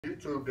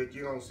YouTube that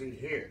you don't see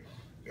here.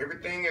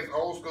 Everything is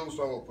old school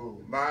soul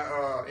food. My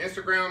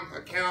Instagram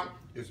account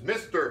is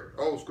Mr.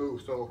 Old School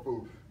Soul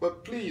Food.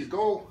 But please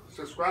go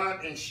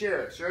subscribe and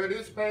share. Share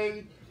this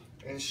page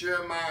and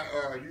share my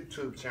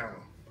YouTube channel.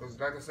 Because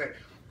like I said,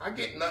 I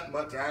get not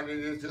much out of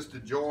this, just the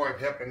joy of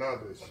helping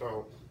others.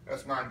 So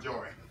that's my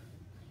joy.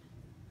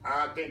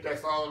 I think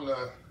that's all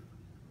the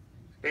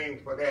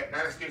things for that.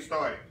 Now let's get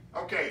started.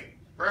 Okay,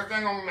 first thing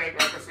I'm gonna make,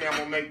 like I said, I'm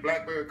gonna make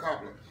Blackberry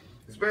Cobbler.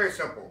 It's very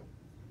simple,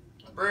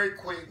 very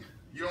quick.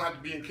 You don't have to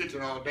be in the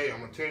kitchen all day. I'm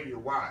gonna tell you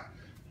why.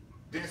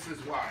 This is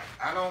why.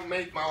 I don't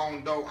make my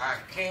own dough. I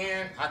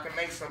can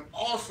make some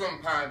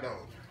awesome pie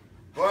dough,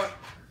 but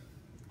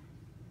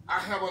I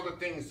have other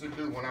things to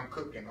do when I'm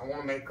cooking. I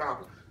wanna make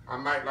cobbler. I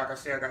might, like I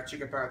said, I got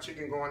chicken fried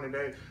chicken going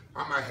today.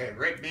 I might have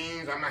red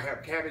beans. I might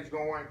have cabbage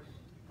going.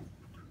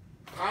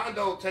 Pie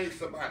dough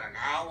takes about an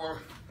hour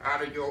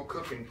out of your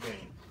cooking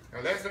thing.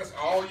 Unless that's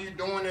all you're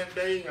doing that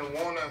day and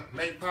want to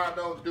make pie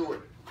dough, do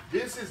it.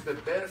 This is the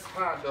best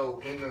pie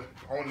dough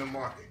on the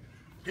market.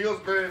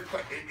 Pillsbury,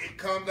 it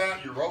comes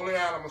out, you roll it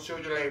out, I'm going to show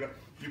you later.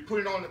 You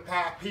put it on the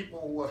pie,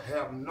 people will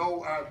have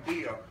no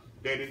idea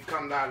that it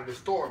comes out of the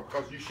store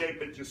because you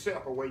shape it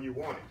yourself the way you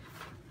want it.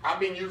 I've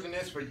been using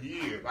this for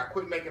years. I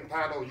quit making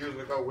pie dough years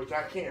ago, which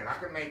I can. I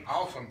can make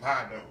awesome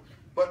pie dough.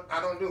 But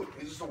I don't do it.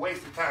 It's just a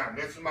waste of time.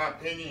 That's my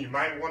opinion. You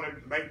might want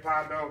to make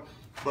pie dough,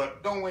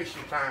 but don't waste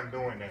your time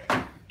doing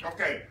that.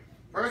 Okay,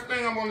 first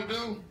thing I'm going to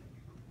do,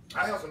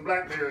 I have some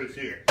blackberries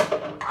here.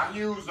 I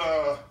use,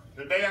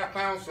 today I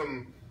found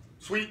some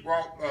sweet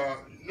raw,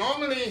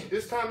 normally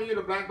this time of year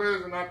the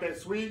blackberries are not that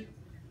sweet,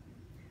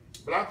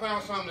 but I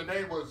found some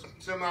today was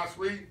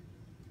semi-sweet.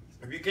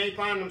 If you can't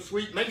find them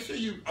sweet, make sure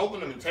you open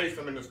them and taste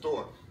them in the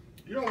store.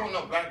 You don't want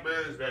no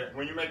blackberries that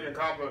when you're making a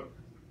cobbler,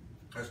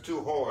 that's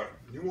too hard.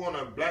 You want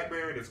a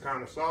blackberry that's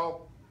kind of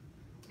soft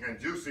and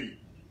juicy.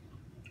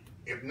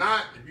 If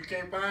not, if you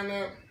can't find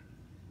that,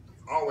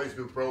 always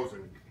do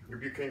frozen.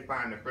 If you can't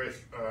find the fresh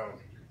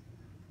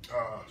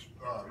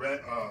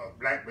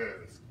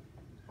blackberries.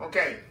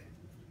 Okay,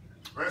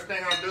 first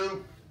thing I'll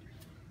do,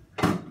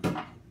 I'm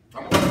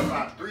gonna put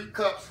about 3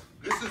 cups.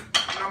 This is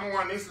number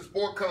one. This is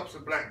 4 cups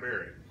of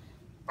blackberry.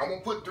 I'm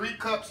gonna put 3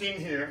 cups in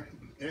here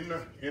in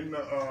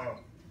the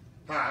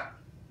pot.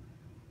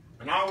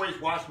 And I always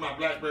wash my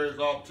blackberries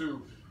off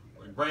too,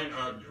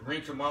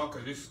 rinse them off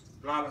because it's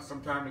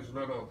sometimes there's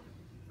little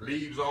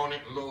leaves on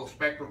it, little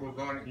spectacles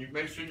on it. You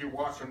make sure you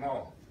wash them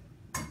off.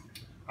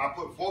 I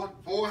put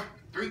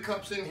 3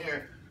 cups in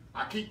here.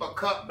 I keep a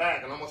cup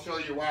back, and I'm gonna show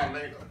you why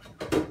later.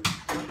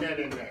 Put that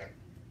in there.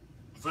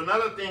 So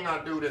another thing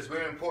I do that's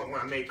very important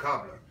when I make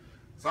cobbler.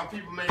 Some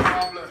people make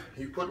cobbler,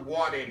 you put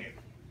water in it.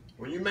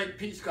 When you make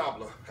peach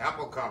cobbler,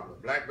 apple cobbler,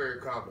 blackberry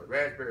cobbler,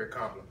 raspberry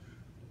cobbler,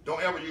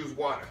 don't ever use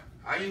water.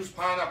 I use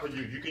pineapple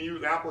juice. You can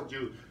use apple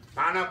juice,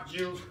 pineapple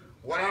juice.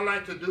 What I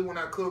like to do when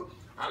I cook,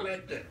 I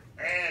like to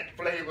add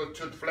flavor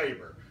to the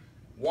flavor.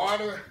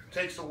 Water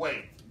takes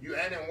away. You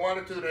add in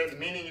water to that,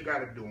 meaning you got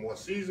to do more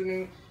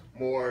seasoning,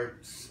 more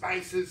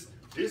spices.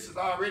 This is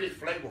already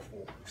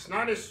flavorful. It's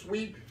not as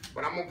sweet,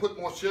 but I'm going to put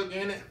more sugar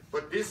in it.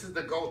 But this is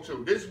the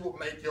go-to. This will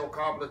make your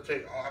cobbler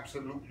taste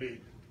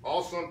absolutely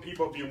awesome.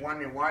 People be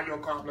wondering why your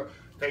cobbler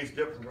tastes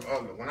different from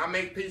others. When I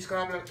make peach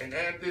cobbler and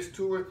add this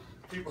to it,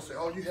 people say,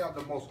 oh, you have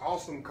the most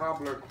awesome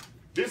cobbler.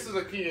 This is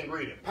a key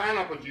ingredient,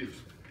 pineapple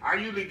juice. I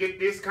usually get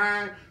this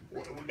kind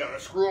with a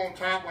screw on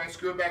top and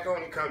screw it back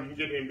on. It comes. You can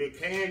get it in big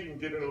cans, you can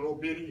get it in little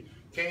bitty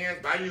cans.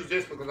 But I use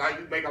this because I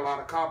make a lot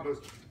of cobblers.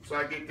 So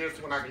I get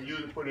this one, I can use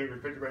it, put it in the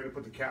refrigerator,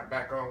 put the cap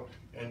back on,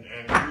 and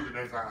use it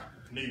as I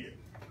need it.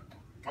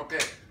 Okay,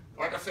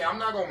 like I said, I'm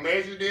not gonna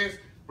measure this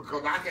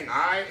because I can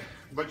eye it,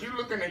 but you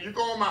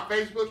go on my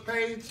Facebook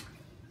page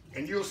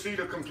and you'll see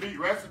the complete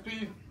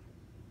recipe.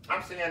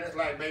 I'm saying it's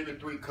like maybe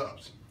 3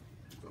 cups.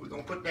 So we're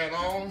gonna put that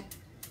on.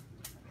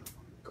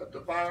 Cut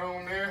the fire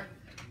on there.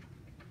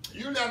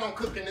 Usually I don't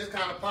cook in this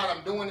kind of pot.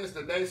 I'm doing this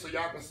today so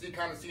y'all can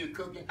kind of see it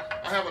cooking.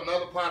 I have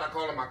another pot, I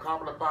call it my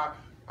cobbler pot.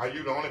 I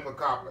use it only for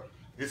cobbler.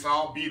 It's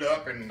all beat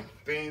up and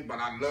things, but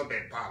I love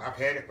that pot. I've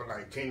had it for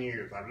like 10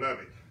 years. I love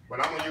it. But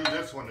I'm gonna use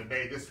this one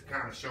today just to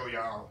kind of show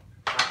y'all,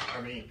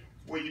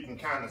 where you can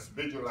kind of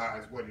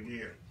visualize what it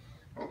is.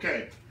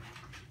 Okay,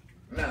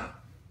 now,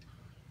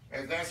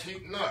 as that's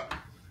heating up,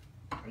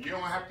 you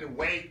don't have to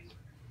wait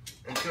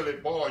until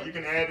it boils. You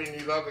can add in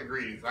these other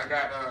ingredients.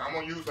 I'm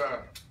gonna use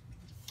a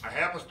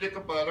half a stick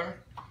of butter.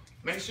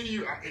 Make sure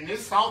and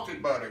this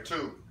salted butter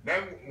too.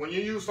 When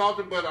you use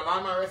salted butter, a lot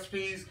of my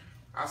recipes,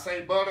 I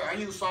say butter, I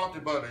use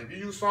salted butter. If you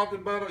use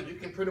salted butter, you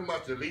can pretty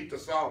much delete the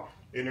salt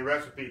in the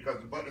recipe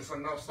because there's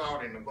enough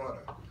salt in the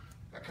butter.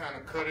 I kind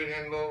of cut it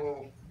in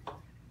little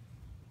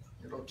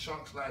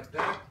chunks like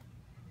that.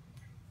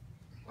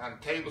 About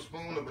a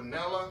tablespoon of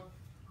vanilla.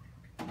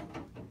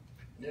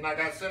 Then I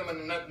got cinnamon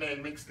and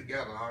nutmeg mixed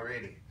together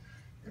already.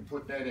 And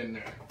put that in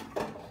there.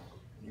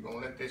 You're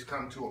gonna let this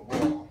come to a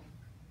boil.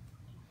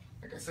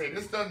 Like I say,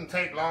 this doesn't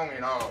take long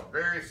at all.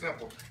 Very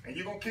simple. And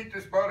you're gonna keep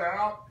this butter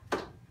out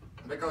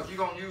because you're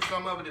gonna use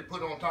some of it to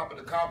put on top of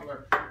the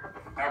cobbler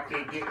after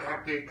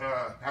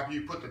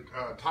you put the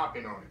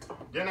topping on it.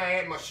 Then I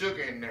add my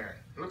sugar in there.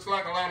 It looks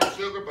like a lot of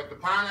sugar, but the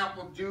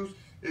pineapple juice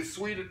is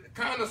sweet,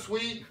 kind of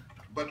sweet.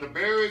 But the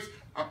berries,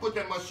 I put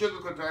that much sugar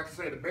because, like I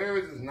say, the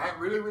berries is not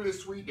really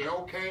sweet. They're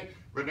okay,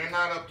 but they're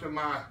not up to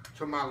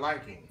my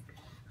liking.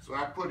 So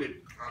I put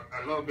it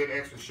a little bit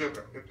extra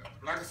sugar.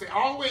 Like I say,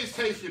 always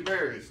taste your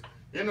berries.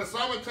 In the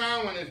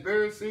summertime, when it's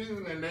berry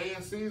season and they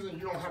in season,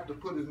 you don't have to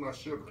put as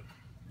much sugar.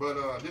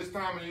 But this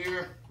time of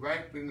year,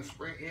 right in the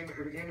spring, in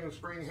the end of the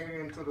spring, heading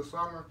into the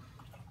summer,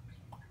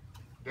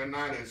 they're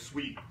not as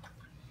sweet.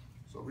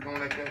 So we're gonna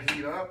let that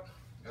heat up.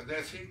 As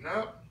that's heating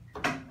up,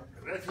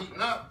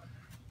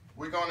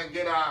 we're gonna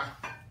get our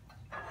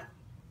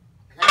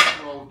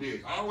casserole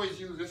dish. I always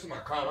use this is my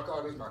cobbler. I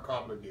call this my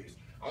cobbler dish.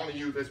 I only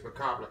use this for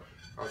cobbler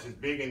because it's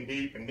big and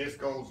deep, and this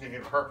goes in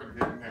here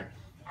perfectly in there.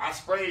 I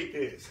sprayed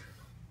this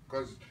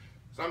because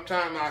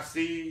sometimes I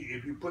see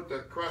if you put the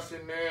crust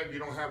in there, if you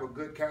don't have a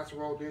good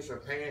casserole dish or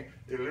pan,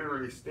 it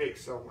literally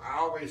sticks. So I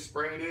always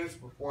spray this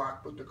before I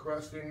put the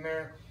crust in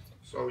there.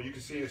 So you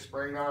can see it's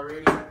sprayed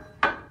already.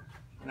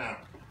 Now,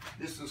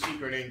 this is a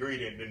secret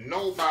ingredient that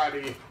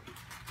nobody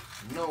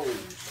knows.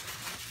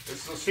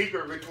 It's a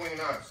secret between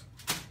us.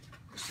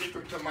 A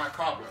secret to my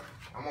cobbler.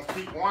 I'm gonna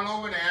keep one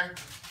over there.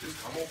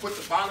 I'm gonna put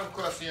the bottom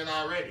crust in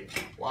already.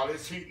 While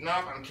it's heating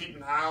up, I'm keeping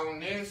an eye on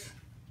this.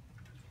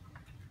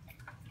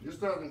 This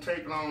doesn't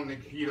take long to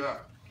heat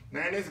up.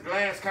 Now in this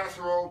glass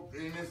casserole,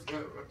 in this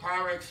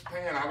Pyrex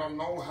pan, I don't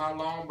know how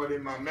long, but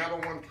in my metal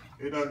one,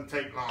 it doesn't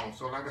take long.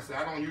 So like I said,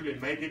 I don't usually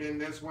make it in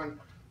this one.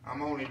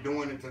 I'm only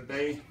doing it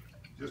today,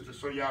 just to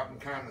so y'all can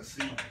kind of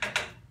see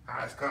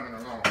how it's coming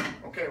along.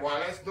 Okay, while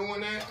that's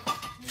doing that, I'm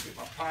gonna get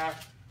my pie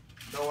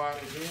dough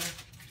out of here.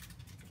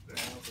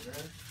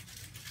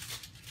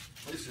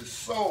 This is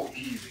so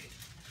easy.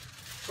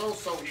 So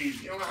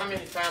easy. You don't know how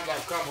many times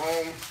I've come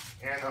home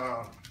and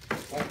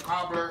on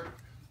cobbler,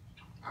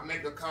 I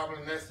make a cobbler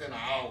in less than an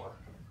hour.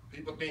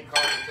 People think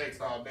cobbler takes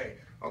all day.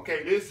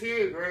 Okay, this here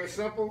is very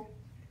simple.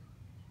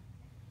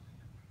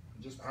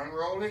 Just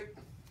unroll it.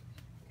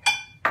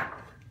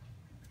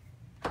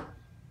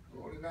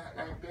 Roll it out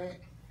like that.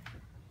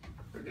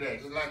 Look at that,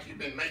 just like you've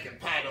been making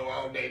pie dough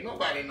all day.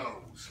 Nobody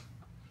knows.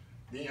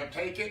 Then you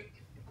take it.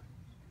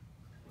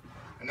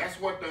 And that's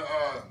what the,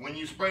 when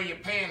you spray your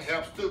pan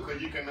helps too,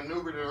 because you can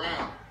maneuver it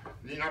around.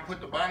 Then I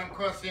put the bottom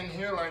crust in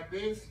here like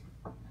this.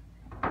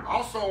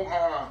 Also,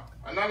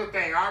 another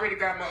thing, I already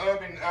got my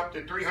oven up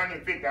to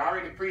 350. I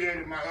already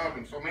preheated my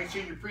oven, so make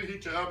sure you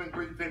preheat your oven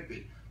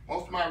 350.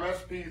 Most of my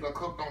recipes are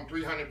cooked on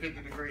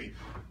 350 degrees.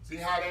 See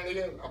how that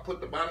is? I put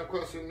the bottom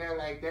crust in there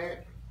like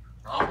that.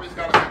 I always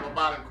gotta have a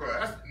bottom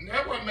crust.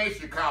 That's what makes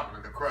your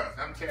cobbler, the crust,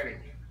 I'm telling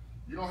you.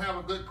 You don't have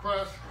a good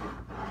crust,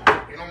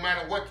 it don't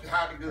matter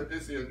how good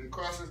this is. The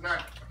crust is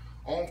not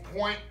on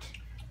point,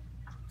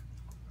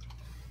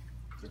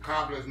 the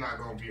cobbler is not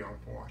gonna be on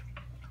point.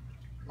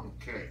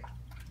 Okay.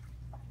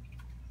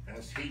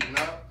 That's heating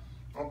up.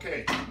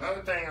 Okay,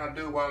 another thing I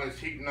do while it's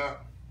heating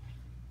up,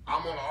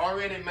 I'm gonna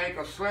already make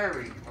a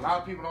slurry. A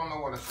lot of people don't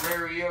know what a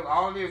slurry is.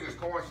 All it is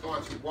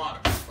cornstarch with water.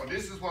 So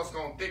this is what's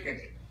gonna thicken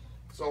it.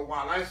 So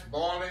while that's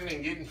boiling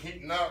and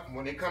heating up,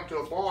 when it comes to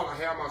a boil, I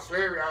have my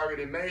slurry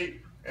already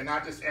made, and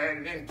I just add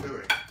it into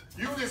it.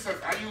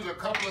 I use a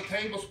couple of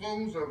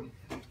tablespoons of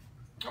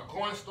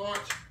cornstarch.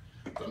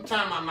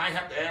 Sometimes I might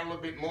have to add a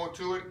little bit more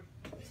to it,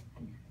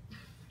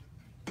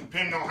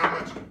 depending on how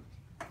much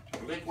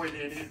liquid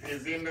it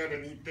is in there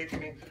that needs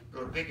thickening,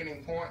 the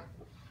thickening point.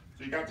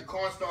 So you got the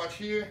cornstarch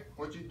here.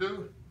 What you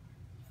do,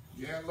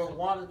 you add a little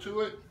water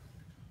to it,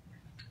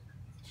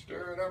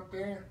 stir it up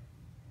there.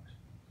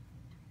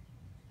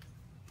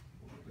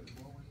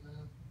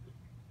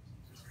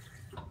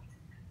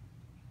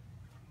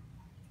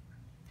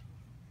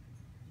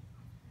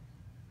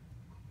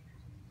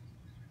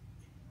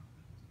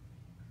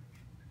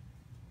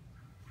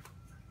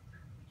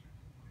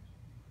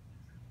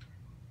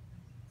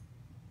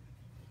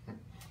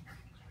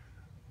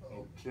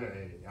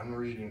 Okay, I'm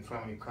reading some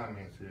of your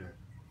comments here.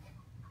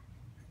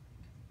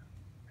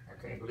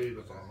 I can't believe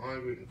it's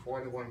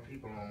 141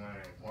 people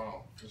online.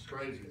 Wow, it's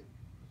crazy.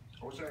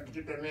 I wish I could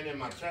get that many in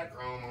my chat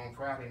room on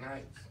Friday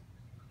nights.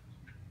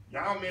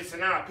 Y'all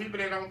missing out. People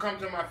that don't come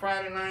to my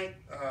Friday night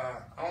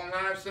on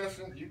live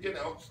sessions, you get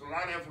a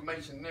lot of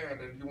information there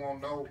that you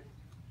won't know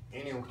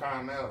any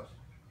time else.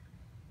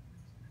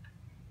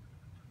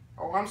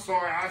 Oh, I'm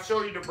sorry. I'll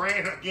show you the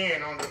brand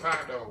again on the pie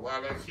dough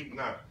while that's heating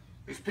up.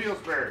 It's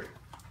Pillsbury.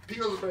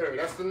 Pillsbury,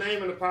 that's the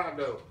name of the pie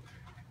dough.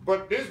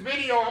 But this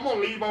video I'm gonna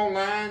leave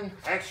online.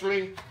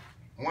 Actually,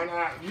 when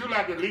you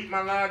like to delete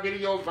my live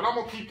videos, but I'm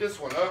gonna keep this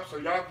one up so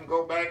y'all can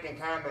go back and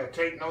kind of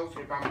take notes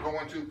if I'm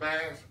going too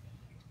fast.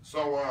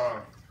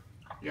 So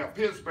yeah,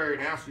 Pillsbury,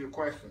 to answer your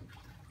question.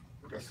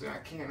 Like I said, I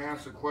can't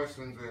answer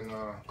questions and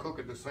cook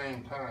at the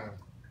same time.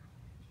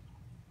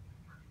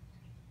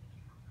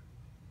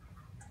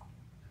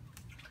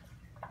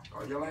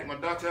 Oh, you like my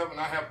Dutch oven?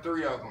 I have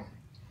 3 of them.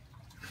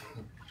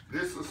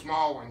 This is a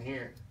small one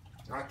here.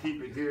 I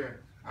keep it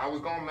here. I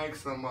was gonna make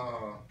some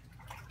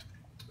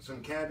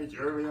cabbage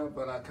earlier,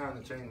 but I kind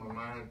of changed my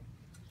mind.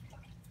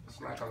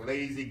 It's like a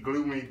lazy,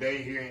 gloomy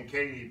day here in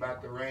Katy,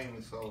 about to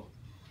rain, so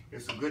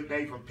it's a good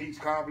day for peach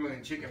cobbler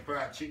and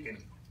fried chicken.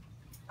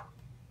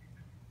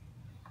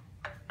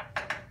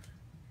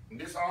 And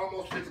this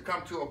almost fits to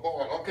come to a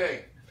boil.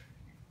 Okay,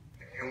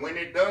 and when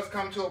it does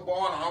come to a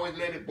boil, I always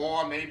let it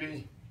boil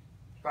maybe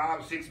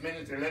 5 or 6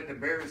 minutes and let the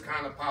berries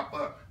kind of pop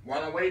up.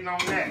 While I'm waiting on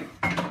that,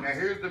 now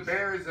here's the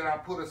berries that I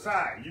put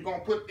aside. You're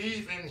gonna put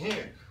these in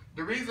here.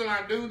 The reason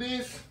I do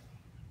this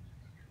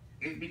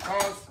is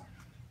because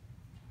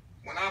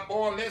when I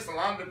boil this, a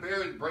lot of the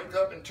berries break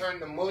up and turn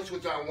to mush,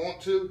 which I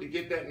want to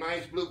get that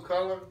nice blue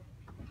color.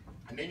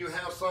 And then you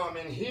have some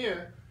in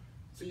here,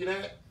 see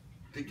that?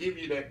 To give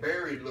you that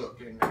berry look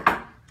in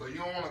there. So you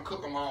don't want to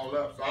cook them all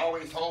up. So I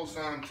always hold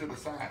some to the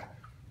side.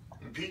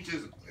 And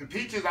peaches,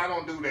 I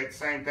don't do that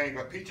same thing,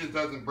 but peaches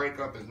doesn't break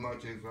up as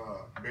much as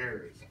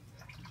berries.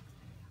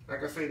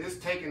 Like I say, this is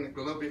taking a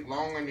little bit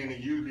longer than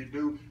it usually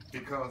do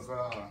because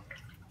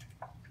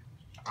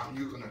I'm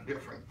using a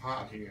different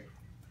pot here.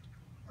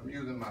 I'm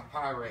using my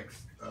Pyrex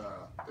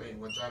thing,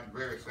 which I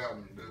very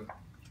seldom do.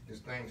 This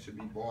thing should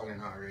be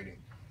boiling already.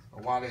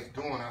 But while it's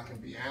doing, I can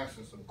be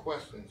answering some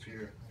questions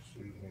here. Let's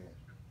see here.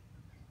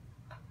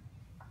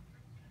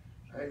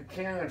 Hey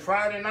Karen,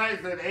 Friday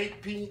nights at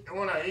 8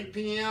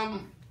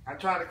 p.m. I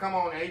try to come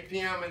on at 8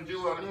 p.m. and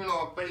do a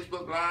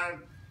Facebook Live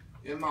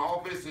in my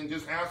office and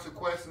just answer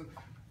questions.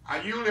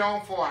 I usually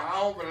on for an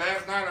hour, but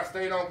last night I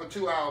stayed on for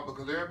 2 hours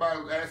because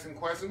everybody was asking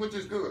questions, which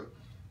is good.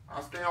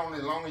 I'll stay on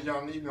as long as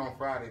y'all need me on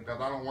Friday because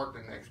I don't work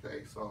the next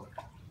day, so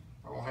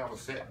I won't have a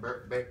set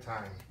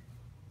bedtime.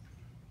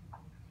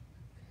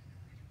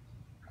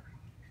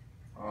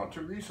 Oh,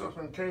 Teresa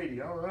from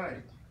Katy, all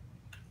right.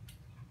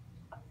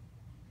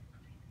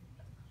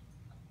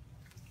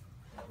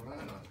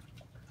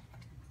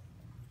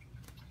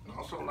 I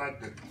also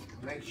like to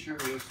make sure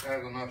this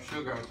has enough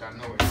sugar, which I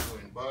know it's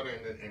doing,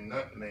 butter and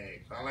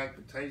nutmeg. So I like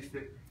to taste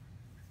it.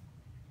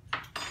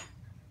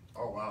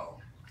 Oh wow,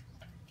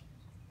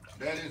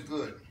 that is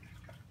good.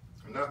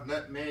 Enough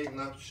nutmeg,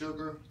 enough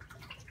sugar.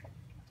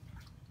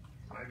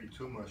 Might be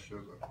too much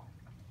sugar.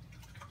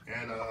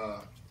 And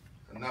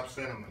enough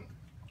cinnamon.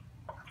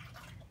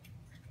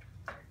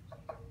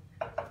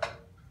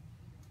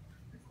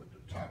 Put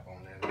the top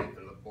on there, let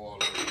it boil a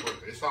little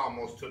quicker. It's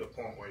almost to the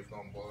point where it's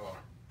gonna boil.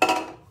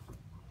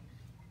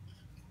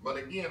 But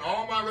again,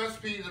 all my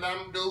recipes that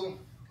I'm doing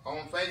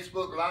on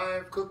Facebook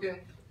Live cooking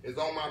is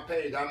on my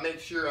page. I make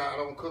sure I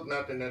don't cook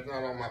nothing that's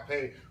not on my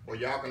page. Well,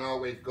 y'all can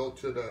always go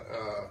to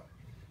the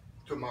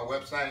to my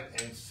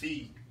website and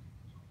see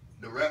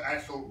the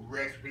actual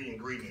recipe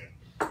ingredient.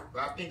 But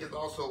I think it's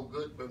also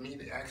good for me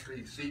to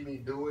actually see me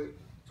do it,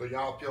 so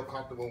y'all feel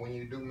comfortable when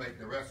you do make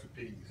the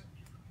recipes.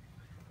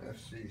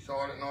 Let's see,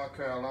 Charlotte, North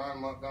Carolina,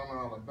 Montgomery,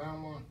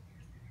 Alabama.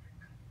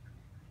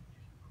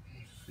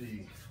 Let's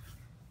see.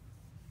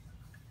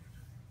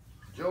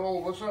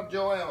 Joel, what's up,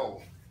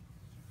 Joel?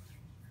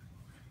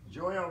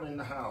 Joel in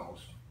the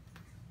house.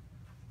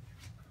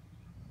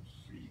 Let's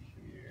see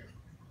here.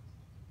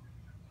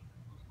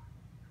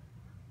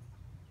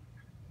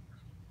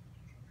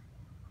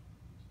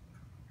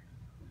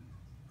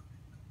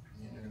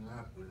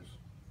 Indianapolis.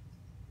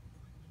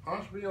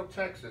 Huntsville,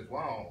 Texas.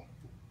 Wow.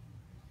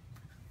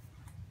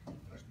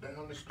 That's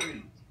down the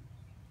street.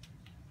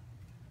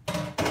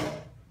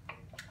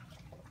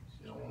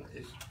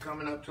 It's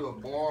coming up to a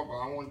boil, but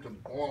I want it to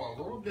boil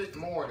a little bit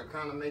more to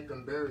kind of make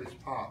them berries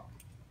pop.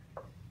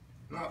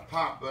 Not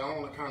pop, but I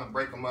want to kind of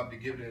break them up to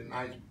give it a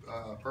nice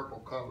purple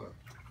color.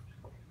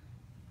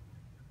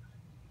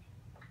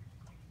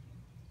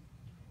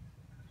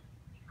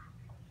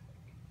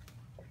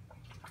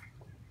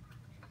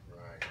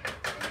 Right.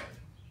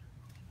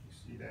 You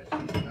see that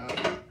heating up?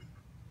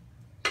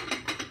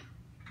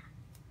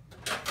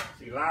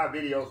 See, live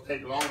videos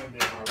take longer than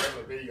my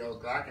regular videos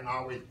because I can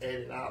always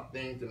edit out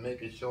things to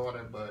make it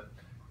shorter, but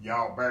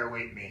y'all bear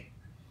with me.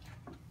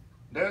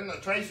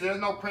 Tracy, there's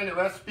no printed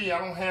recipe.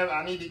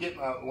 I need to get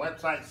my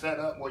website set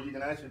up where you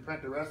can actually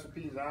print the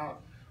recipes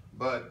out.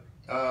 But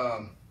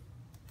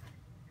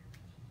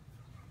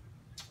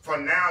for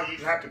now, you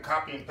have to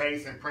copy and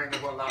paste and print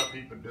is what a lot of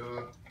people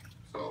do.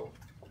 So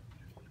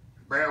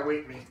bear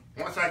with me.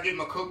 Once I get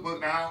my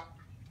cookbook out,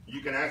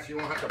 you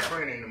won't have to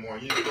print anymore.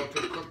 You just go to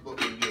the cookbook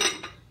and get it.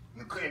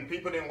 And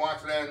people didn't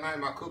watch last night.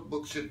 My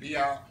cookbook should be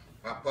out.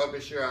 My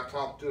publisher, I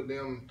talked to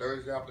them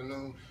Thursday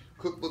afternoon.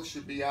 Cookbook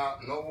should be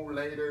out no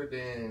later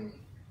than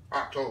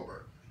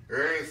October.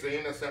 It's the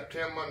end of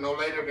September, no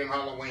later than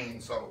Halloween.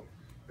 So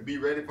be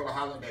ready for the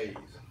holidays.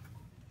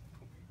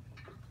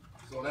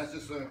 So that's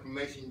just some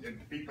information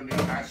that people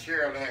didn't. I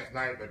shared last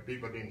night, but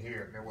people didn't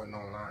hear it. They wasn't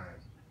online.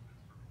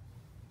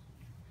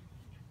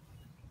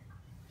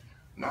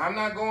 No, I'm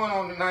not going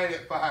on tonight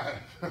at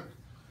 5.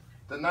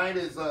 Tonight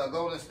is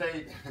Golden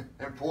State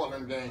and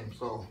Portland game,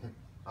 so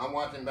I'm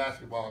watching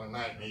basketball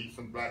tonight and eat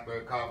some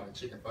Blackberry Cobbler and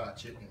fried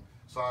chicken.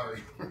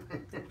 Sorry.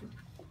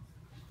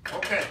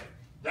 Okay,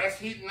 that's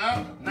heating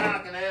up. Now I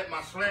can add my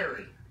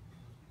slurry.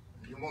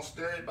 You're gonna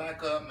stir it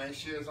back up, make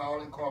sure it's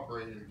all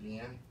incorporated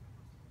again.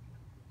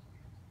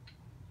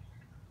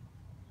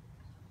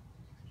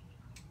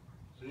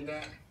 See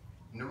that?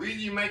 And the reason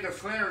you make a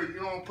slurry, you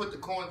don't put the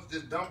corn,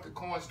 just dump the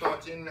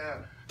cornstarch in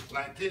there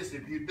like this.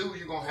 If you do,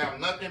 you're gonna have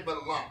nothing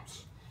but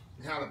lumps.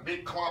 You have a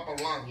big clump of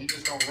lumps. You're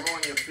just gonna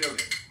ruin your filling.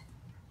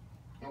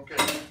 Okay,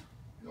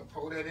 you're gonna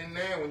pour that in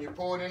there. When you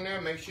pour it in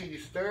there, make sure you're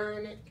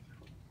stirring it.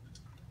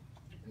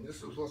 And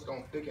this is what's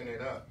gonna thicken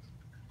it up.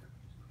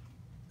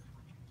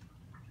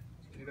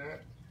 See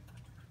that?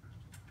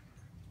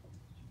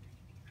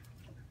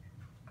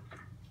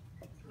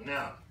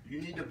 Now,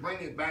 you need to bring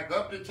it back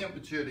up to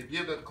temperature to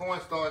give the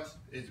cornstarch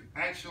its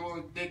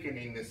actually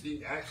thickening to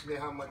see actually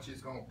how much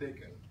it's gonna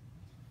thicken.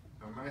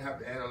 I might have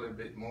to add a little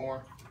bit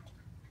more.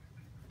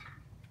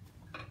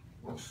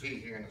 We'll see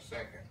here in a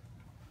second.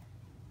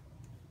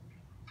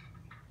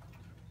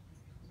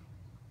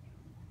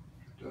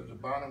 Does the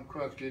bottom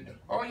crust get done?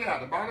 Oh yeah,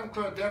 the bottom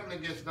crust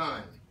definitely gets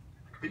done.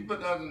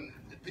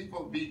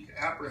 People be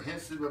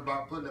apprehensive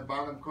about putting the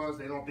bottom crust.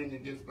 They don't think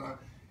it gets done.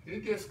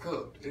 It gets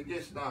cooked. It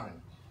gets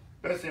done.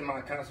 That's in my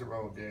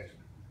casserole dish.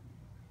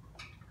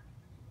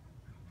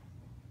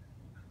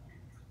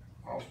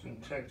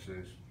 Austin,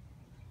 Texas.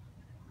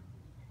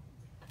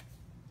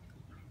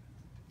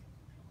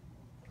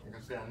 Like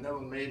I said, I never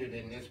made it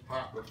in this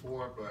pot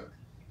before, but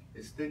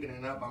it's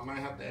thickening up. I might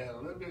have to add a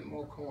little bit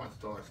more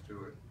cornstarch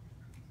to it.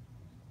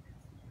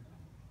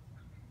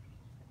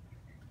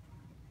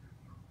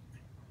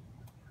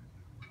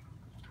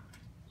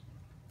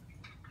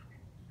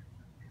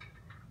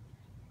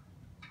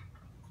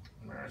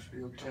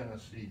 Nashville,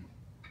 Tennessee.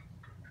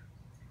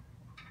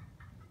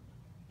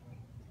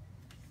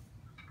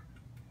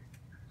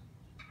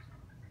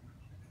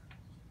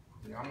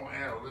 Yeah, I'm gonna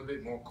add a little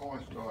bit more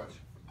cornstarch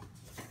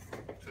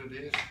to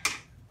this.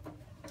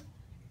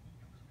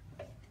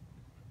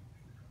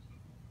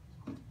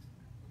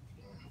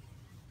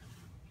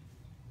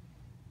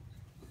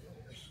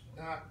 It's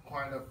not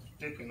quite up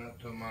thick enough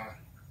to my.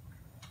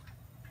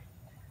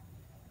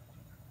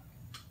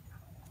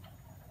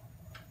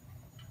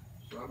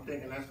 So I'm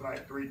thinking that's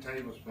like 3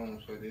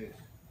 tablespoons for this.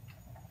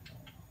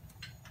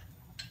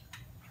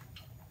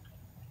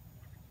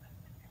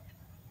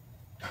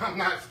 I'm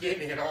not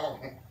skinny at all.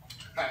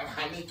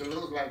 I need to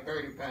lose like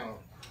 30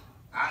 pounds.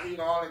 I eat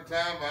all the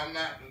time, but I'm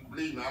not,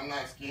 believe me, I'm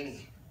not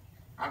skinny.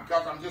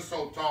 Because I'm just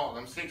so tall.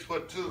 I'm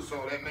 6'2",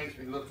 so that makes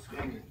me look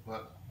skinny.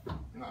 But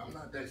no, I'm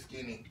not that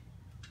skinny.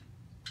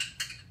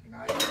 And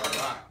I eat a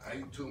lot. I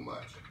eat too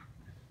much.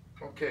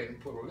 Okay,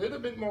 and put a little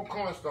bit more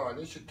cornstarch.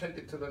 This should take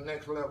it to the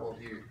next level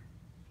here.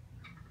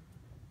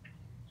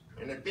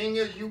 And the thing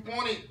is, you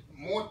want it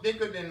more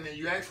thicker than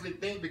you actually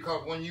think,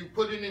 because when you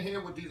put it in here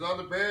with these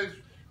other berries,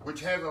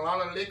 which has a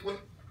lot of liquid,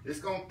 it's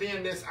gonna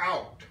thin this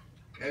out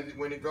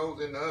when it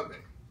goes in the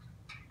oven.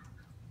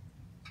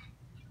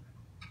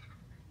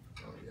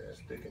 Oh yeah, it's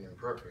thickening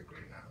perfectly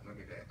now. Look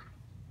at that.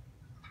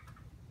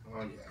 Oh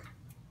yeah.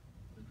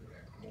 Look at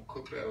that. I'm gonna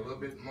cook that a little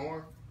bit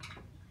more.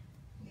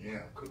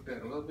 Yeah, cook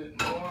that a little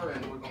bit more,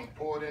 and we're gonna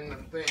pour it in the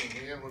thing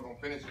here. We're gonna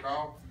finish it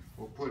off.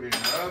 We'll put it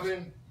in the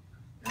oven,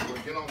 and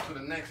we'll get on to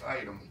the next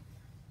item.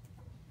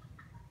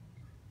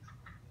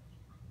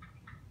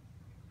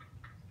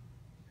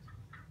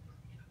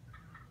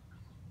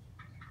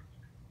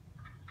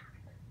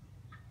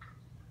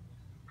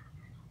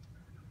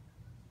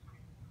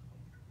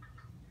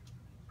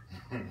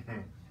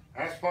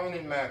 That's funny,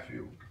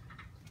 Matthew.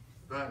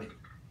 Funny.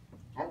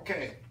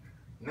 Okay,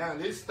 now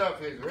this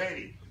stuff is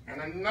ready.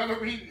 And another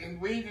reason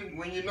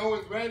when you know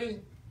it's ready,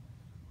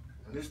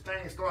 when this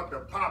thing starts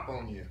to pop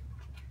on you.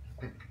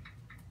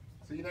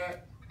 See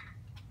that?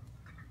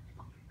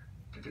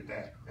 Look at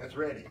that. That's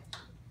ready.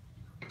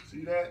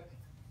 See that?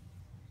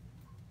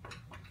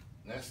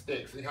 That's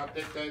thick. See how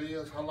thick that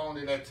is? How long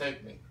did that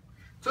take me?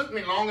 Took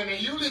me longer than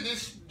usually.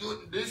 This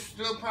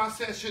little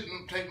process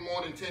shouldn't take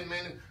more than 10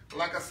 minutes.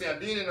 Like I said, I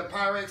did it in the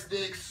Pyrex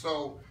dish,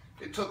 so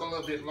it took a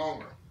little bit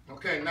longer.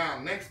 Okay, now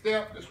next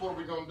step, this is what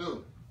we're gonna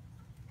do.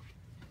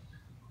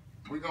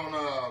 We're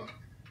gonna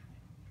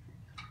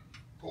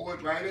pour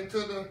it right into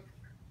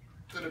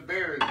the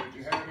berries that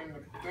you have in the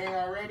thing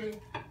already.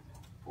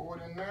 Pour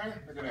it in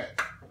there. Look at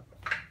that.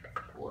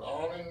 Pour it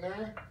all in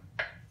there.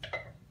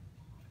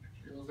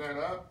 Fill that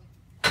up.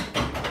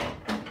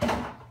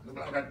 Look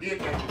like I did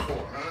that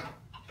before, huh?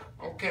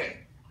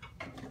 Okay.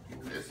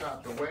 Move this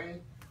out the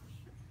way.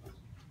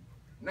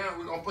 Now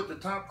we're gonna put the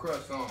top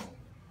crust on.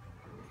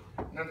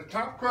 Now the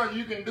top crust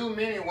you can do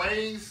many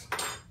ways.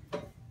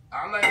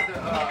 I like to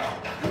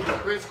do the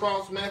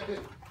crisscross method,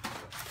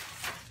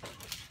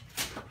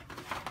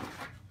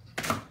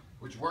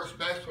 which works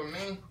best for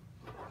me.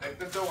 Take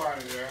the dough out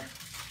of there.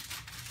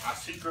 My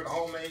secret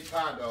homemade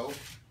pie dough.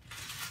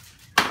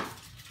 Get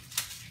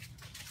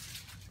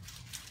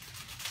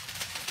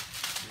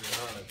it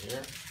out of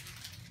here.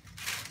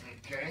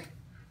 Okay.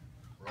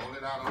 Roll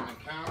it out on the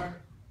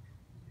counter.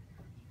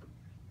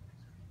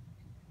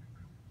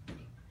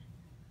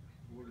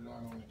 Put it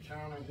out on the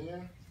counter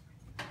here.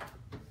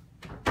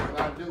 What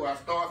I do, I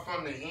start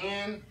from the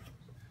end.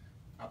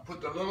 I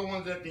put the little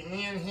ones at the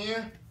end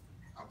here.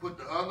 I put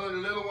the other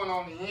little one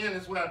on the end.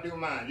 That's where I do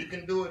mine. You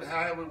can do it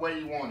however way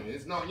you want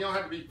it. You don't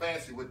have to be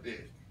fancy with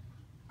this.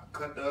 I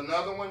cut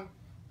another one.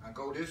 I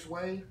go this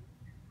way.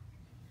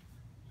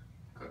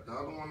 Cut the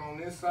other one on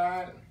this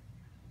side.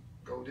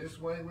 Go this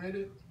way with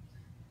it.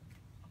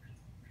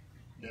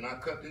 Then I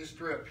cut this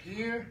strip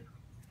here.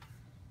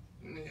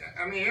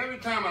 I mean, every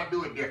time I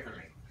do it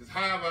differently. Because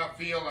however I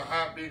feel or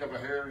how big of a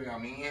hurry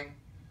I'm in,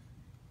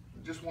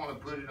 you just want to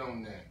put it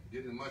on there.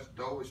 Get as much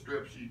doughy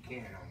strips as you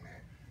can on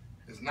there.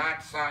 It's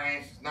not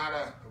science. It's not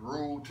a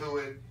rule to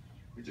it.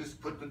 You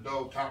just put the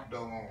dough, top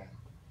dough on.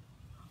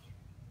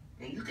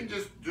 And you can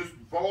just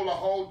roll the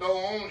whole dough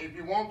on if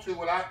you want to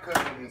without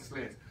cutting it in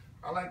slits.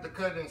 I like to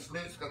cut it in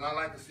slits because I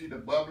like to see the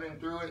bubbling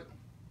through it.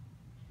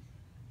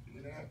 See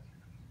that?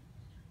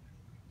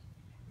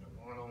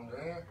 One on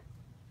there,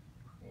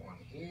 one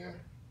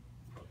here.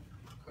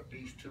 Cut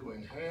these two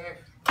in half.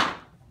 There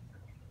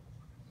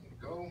you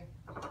go.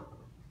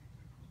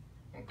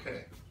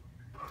 Okay.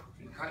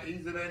 See how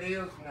easy that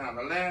is? Now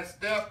the last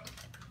step,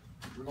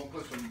 we're gonna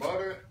put some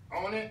butter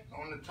on it,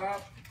 on the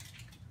top.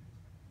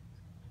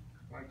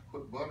 I like to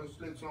put butter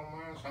slits on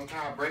mine. Sometimes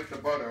I break the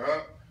butter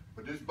up,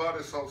 but this butter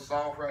is so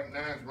soft right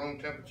now, it's room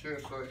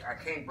temperature, so I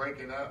can't break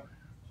it up.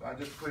 So I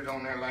just put it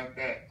on there like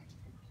that.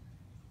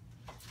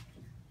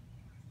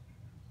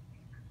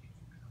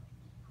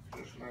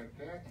 Just like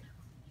that.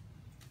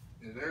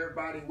 Is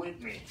everybody with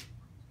me?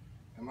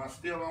 Am I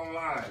still on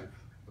live?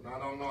 But I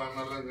don't know, I'm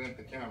not looking at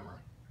the camera.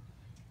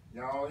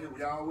 Y'all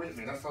with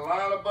me? That's a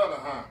lot of butter,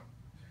 huh?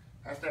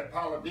 That's that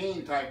Paula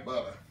Deen type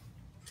butter.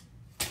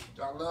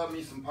 I love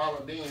me some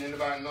Paula Deen.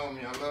 Anybody know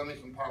me? I love me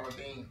some Paula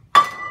Deen.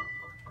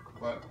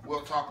 But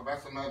we'll talk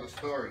about that's another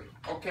story.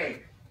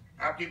 Okay,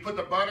 after you put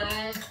the butter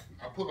on,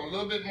 I put a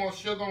little bit more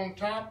sugar on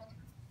top.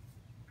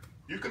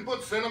 You can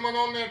put cinnamon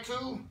on there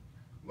too,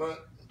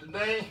 but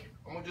today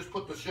I'm gonna just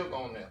put the sugar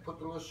on there. Put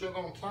the little sugar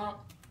on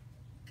top,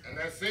 and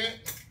that's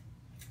it.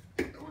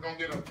 We're gonna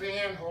get a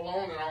pan. Hold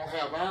on, that I don't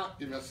have out.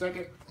 Give me a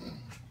second.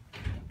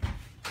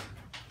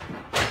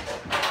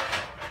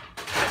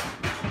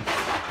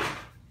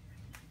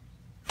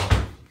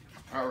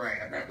 All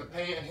right, I got the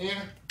pan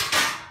here.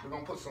 We're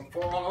gonna put some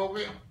foil over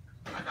it.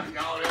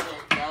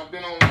 Y'all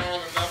been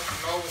online enough to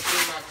know and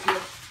see my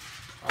tips.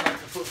 I like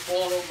to put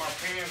foil over my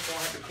pan so I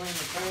have to clean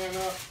the pan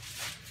up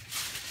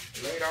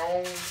later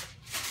on.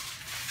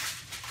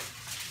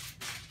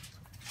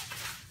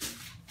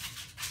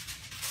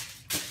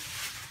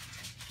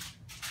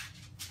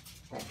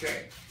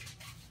 Okay,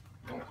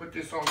 I'm gonna put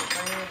this on the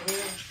pan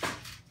here.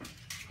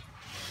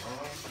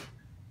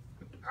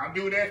 I'll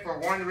do that for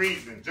one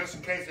reason, just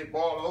in case it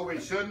boils over.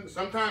 It shouldn't.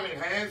 Sometimes it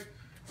has.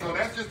 So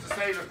that's just to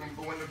save it from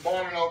when it's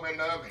boiling over in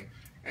the oven.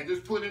 And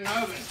just put it in the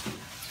oven.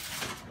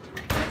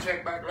 I'll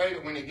check back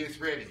later when it gets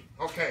ready.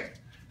 Okay,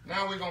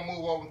 now we're gonna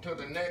move over to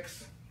the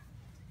next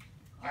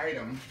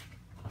item.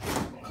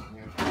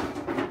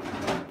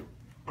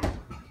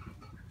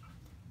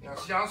 Now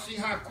y'all see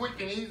how quick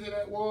and easy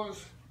that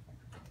was?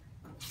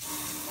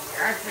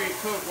 Actually it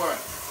took what?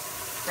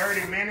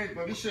 30 minutes,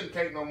 but it shouldn't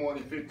take no more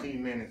than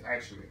 15 minutes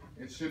actually.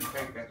 It shouldn't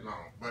take that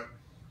long. But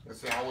let's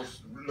say I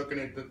was looking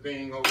at the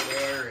thing over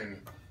there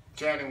and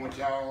chatting with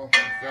y'all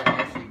instead of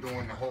actually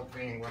doing the whole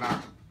thing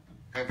without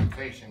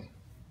hesitation.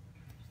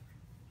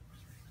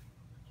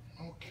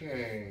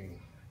 Okay.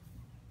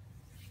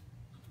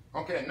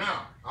 Okay,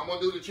 now I'm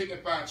gonna do the chicken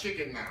fried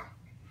chicken now.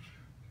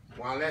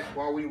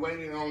 While we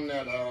waiting on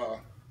that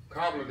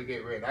cobbler to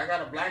get ready. I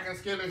got a blackened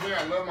skillet here.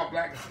 I love my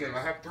blackened skillet.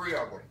 I have 3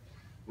 of them.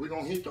 We're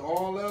gonna heat the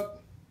oil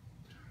up.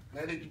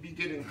 Let it be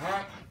getting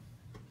hot.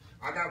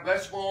 I got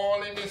vegetable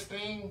oil in this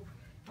thing.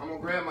 I'm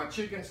gonna grab my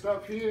chicken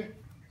stuff here.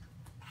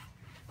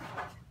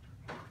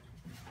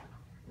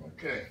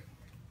 Okay,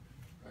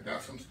 I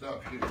got some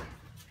stuff here.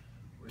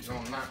 We're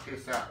gonna knock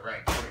this out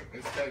right quick.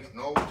 This takes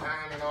no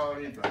time at all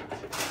either.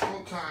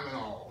 No time at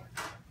all.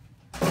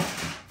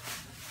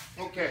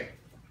 Okay,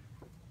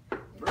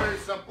 very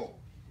simple.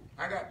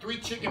 I got 3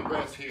 chicken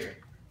breasts here.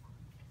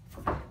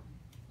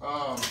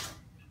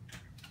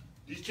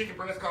 These chicken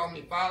breasts cost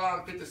me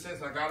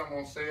 $5.50. I got them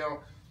on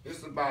sale. This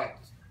is about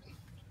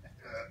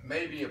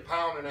maybe 1.5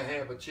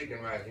 pounds of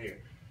chicken right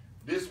here.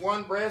 This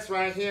one breast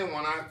right here,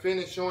 when I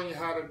finish showing you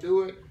how to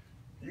do it,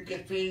 you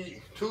can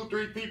feed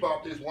 2-3 people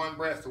off this one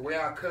breast, the way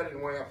I cut it and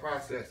the way I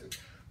process it.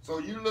 So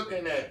you're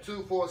looking at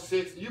 2, 4,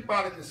 6, you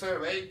probably can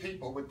serve 8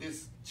 people with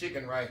this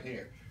chicken right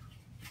here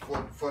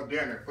for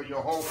dinner, for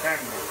your whole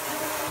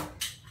family,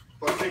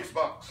 for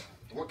 $6.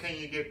 What can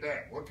you get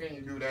that? What can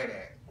you do that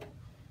at?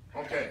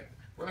 Okay,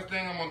 first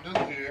thing I'm gonna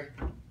do here,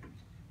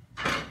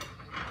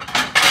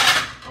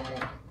 I'm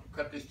gonna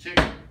cut this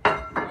chicken,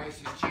 slice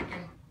this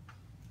chicken,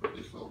 put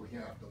this over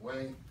here out the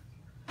way.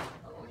 I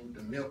don't need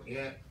the milk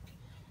yet.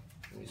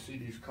 Let me see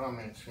these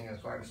comments here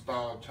so I can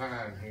stall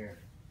time here.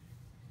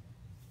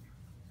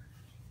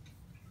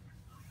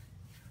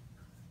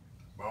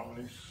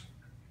 Boneless.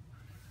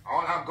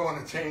 I'm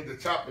going to change the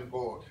chopping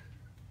board.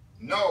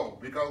 No,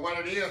 because what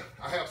it is,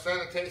 I have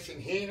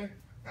sanitation here,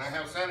 and I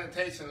have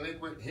sanitation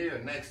liquid here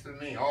next to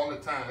me all the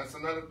time. That's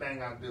another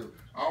thing I do.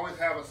 I always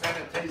have a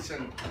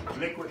sanitation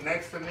liquid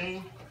next to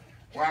me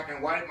where I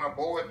can wipe my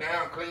board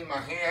down, clean my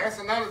hands. That's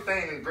another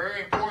thing that's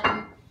very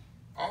important.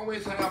 I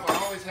always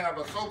have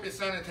a soapy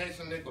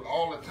sanitation liquid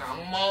all the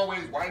time. I'm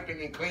always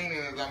wiping and cleaning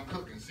as I'm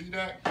cooking. See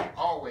that?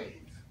 Always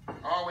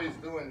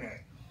doing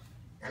that.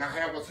 And I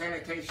have a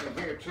sanitation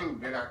here too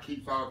that I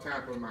keep all the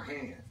time for my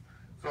hands.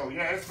 So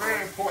yeah, it's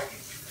very important.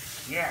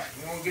 Yeah,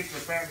 you won't get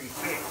your family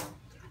sick.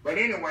 But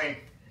anyway,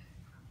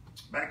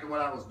 back to what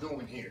I was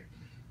doing here.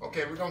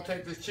 Okay, we're gonna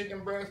take this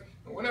chicken breast.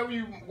 And whenever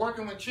you're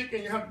working with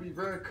chicken, you have to be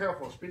very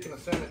careful. Speaking of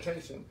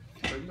sanitation,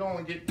 so you don't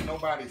want to get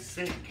nobody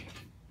sick.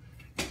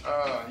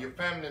 Your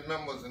family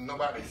members and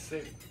nobody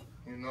sick.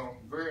 You know,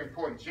 very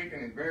important.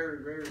 Chicken is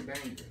very, very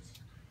dangerous.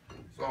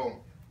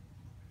 So,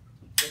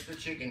 get the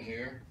chicken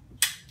here.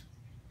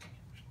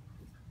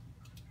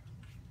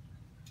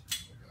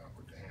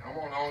 I'm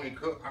gonna only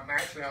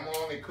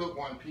cook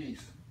one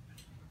piece.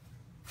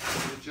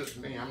 It's just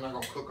me. I'm not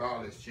gonna cook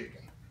all this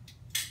chicken.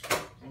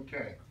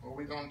 Okay, what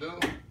we gonna do?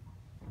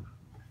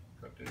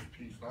 Cut this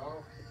piece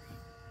off.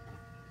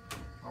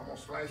 I'm gonna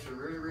slice it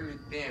really, really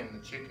thin,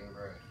 the chicken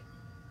breast.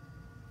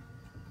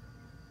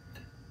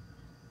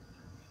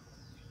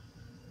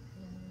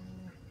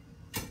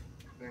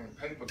 Then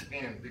paper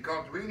thin.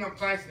 Because the reason I'm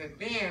slicing it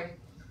thin,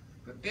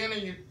 the thinner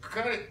you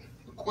cut it,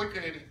 the quicker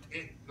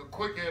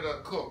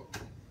it'll cook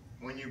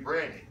when you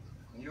bread it.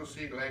 And you'll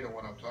see later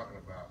what I'm talking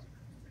about.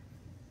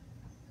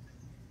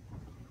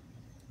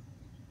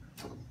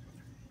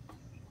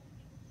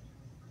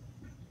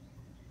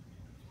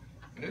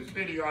 This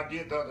video I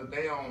did the other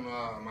day on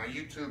my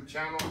YouTube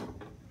channel,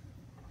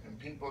 and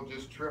people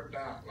just tripped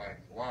out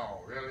like,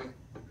 wow, really?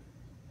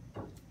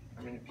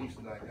 How many pieces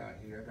I got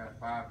here? I got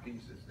 5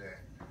 pieces there.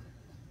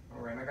 All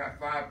right, I got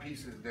 5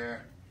 pieces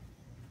there.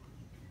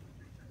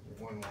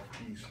 One more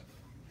piece.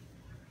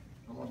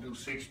 I'm gonna do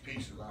 6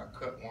 pieces. I'll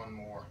cut one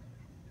more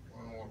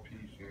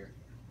piece here.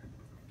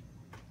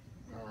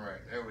 All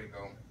right, there we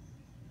go.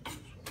 This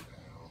one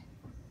down.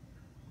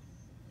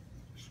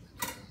 This one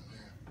down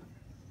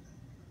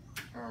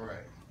there. All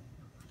right.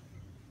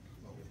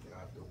 Let me get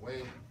out the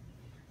way.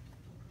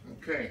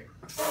 Okay.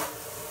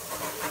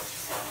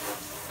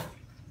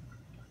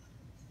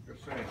 Good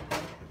thing.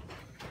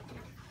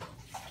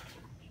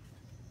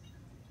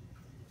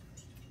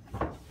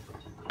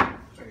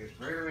 So it's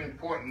very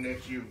important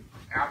that you,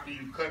 after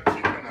you cut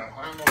chicken, a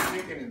hammer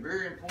chicken is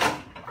very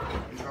important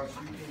because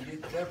you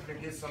can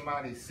definitely get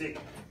somebody sick.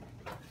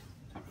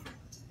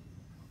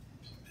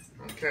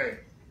 Okay.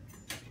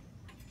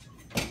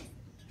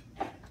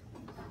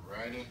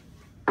 Righty.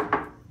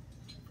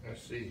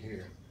 Let's see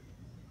here.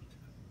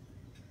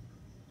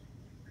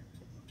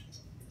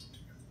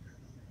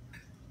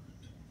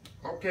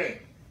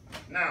 Okay.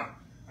 Now,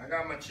 I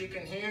got my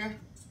chicken here.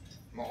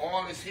 My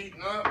oil is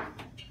heating up.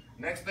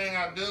 Next thing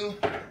I do,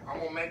 I'm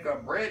gonna make a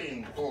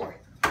breading for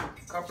it. A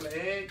couple of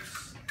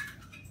eggs.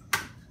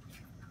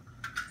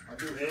 I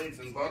do eggs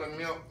and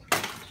buttermilk.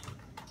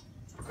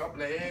 A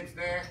couple of eggs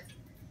there.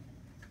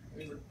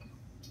 Maybe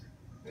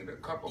a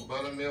cup of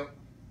buttermilk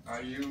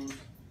I use.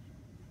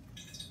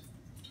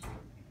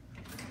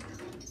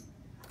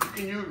 You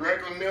can use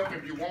regular milk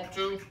if you want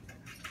to.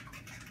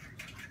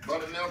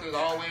 Buttermilk is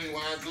always,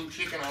 when I do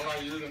chicken, I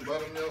like using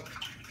buttermilk.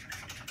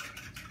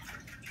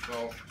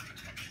 So,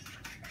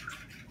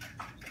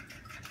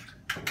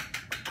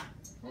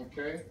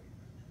 okay.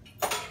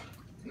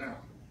 Now,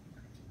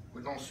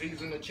 we're gonna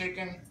season the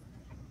chicken.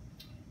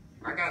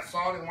 I got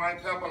salt and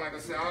white pepper. Like I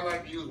said, I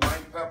like to use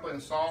white pepper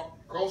and salt.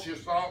 Kosher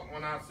salt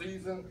when I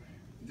season,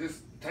 it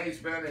just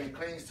tastes better and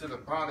clings to the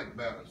product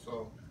better.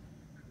 So,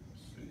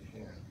 let's see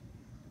here.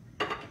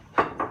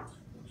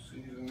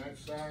 Season that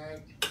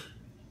side.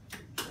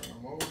 Turn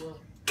them over.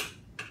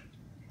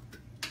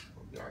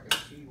 Hope y'all can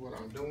see what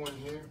I'm doing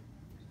here.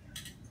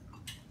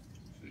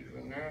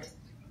 Season that.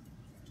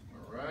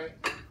 All right.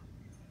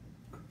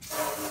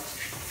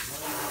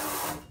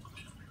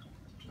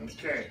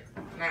 Okay,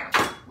 now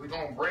we're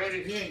gonna bread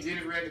it here and get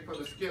it ready for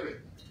the skillet.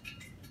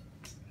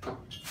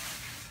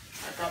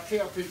 Like I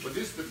tell people,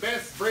 this is the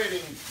best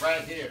breading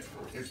right here.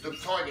 It's the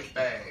Target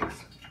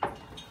bags.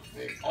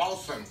 They're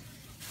awesome.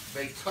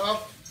 They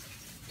tough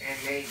and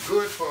they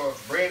good for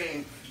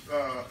breading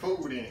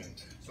food in.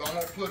 So I'm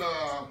gonna put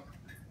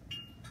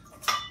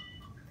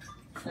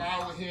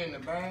flour here in the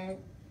bag.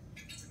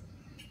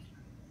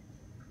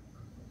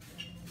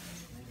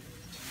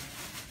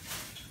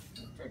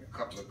 Take a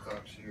couple of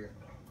cups here.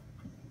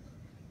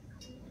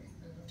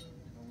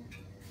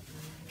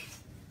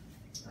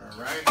 All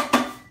right.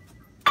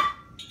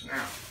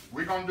 Now,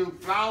 we're going to do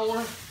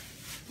flour.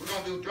 We're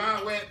going to do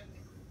dry, wet,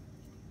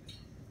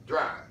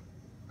 dry.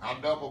 I'll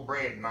double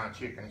bread my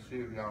chicken. See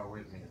if y'all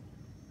with me.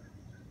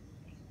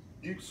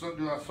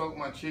 I soak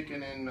my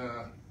chicken in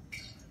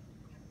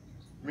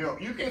milk.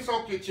 You can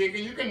soak your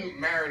chicken. You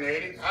can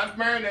marinate it. I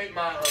marinate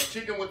my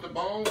chicken with the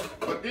bone,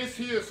 but this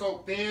here is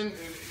so thin,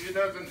 it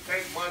doesn't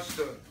take much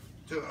to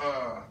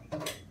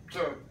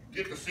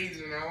get the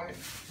seasoning on it.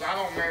 So I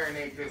don't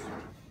marinate this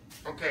one.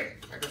 Okay,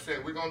 like I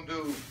said, we're gonna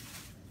do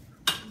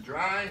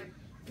dry,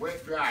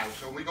 wet, dry.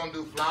 So we're gonna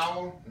do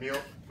flour,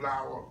 milk,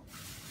 flour,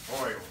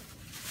 oil,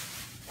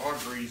 or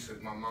grease,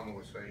 as my mama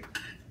would say.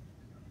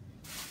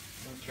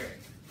 Okay,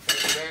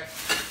 take that.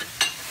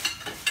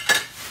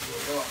 Do a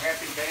little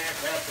happy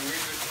dance, have some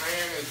music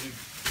playing as you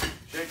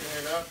shaking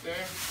it up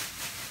there.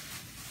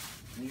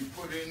 And you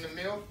put it in the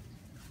milk.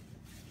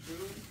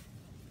 Too.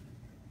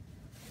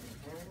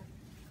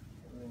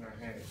 And I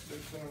had 6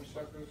 of them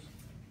suckers.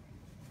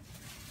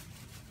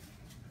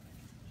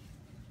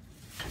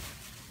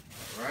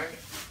 Alright.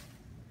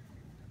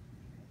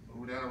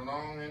 Move that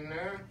along in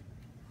there.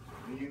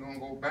 And you're gonna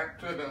go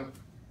back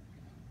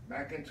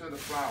into the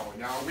flour.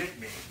 Y'all with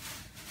me?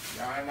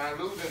 Y'all am I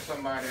losing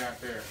somebody out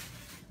there?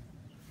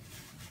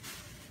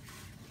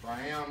 If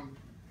I am,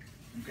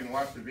 you can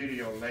watch the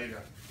video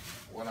later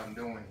what I'm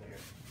doing here.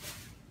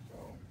 So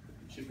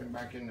put the chicken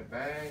back in the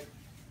bag.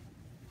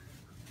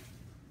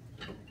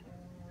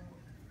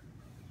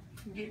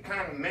 It get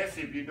kind of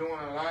messy if you're doing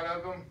a lot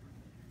of them,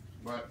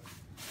 but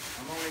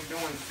I'm only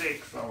doing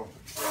 6, so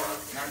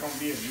it's not gonna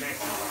be as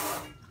messy.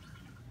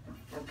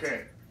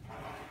 Okay.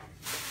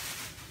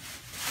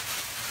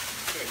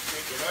 Okay,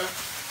 take it up.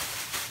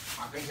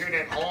 I can hear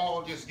that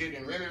oil just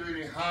getting really,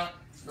 really hot.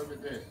 Look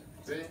at this.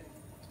 See?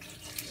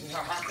 See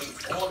how hot the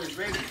oil is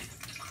ready.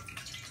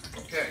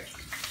 Okay.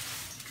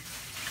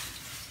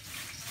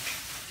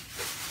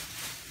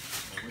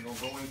 And we're gonna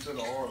go into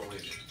the oil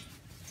with it.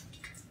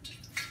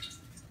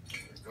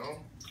 There we go.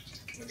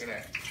 Look at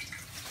that.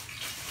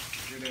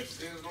 See that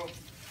sizzle?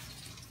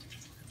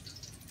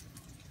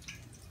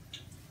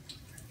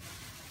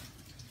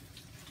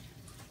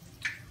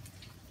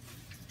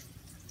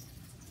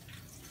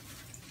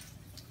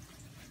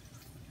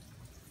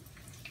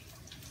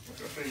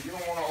 You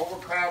don't want to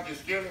overcrowd your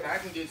skillet. I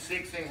can get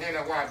 6 in here.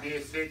 That's why I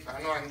did 6.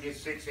 I know I can get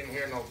 6 in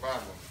here, no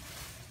problem.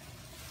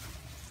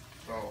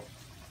 So,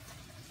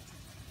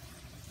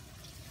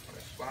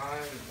 that's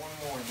fine. There's one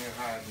more in here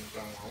hiding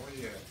somewhere. Where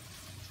you at?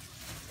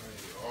 There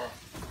you are.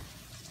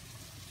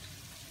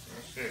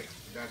 That's it.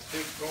 You got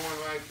 6 going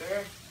right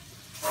there.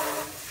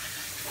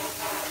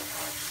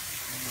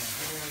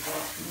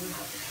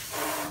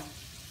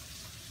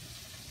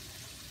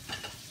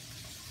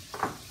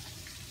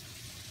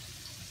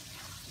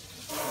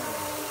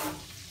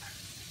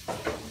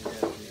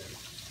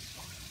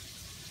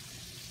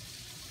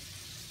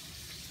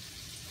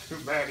 Too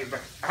bad.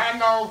 I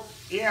know,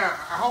 yeah,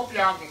 I hope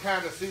y'all can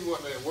kind of see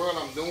what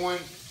I'm doing.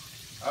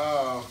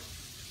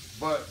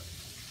 But,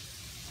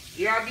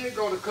 yeah, I did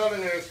go to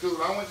culinary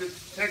school. I went to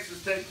Texas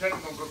State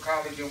Technical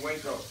College in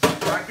Waco.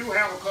 I do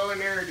have a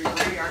culinary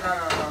degree. I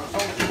got an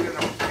associate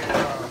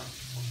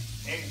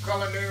in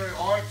culinary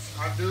arts.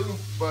 I do,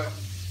 but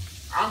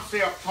I'm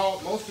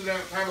self-taught. Most of the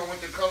time I went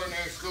to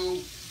culinary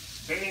school,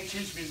 they didn't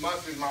teach me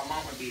much as my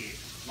mama did.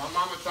 My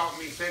mama taught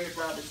me 75%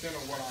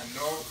 of what I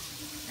know,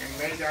 and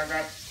maybe I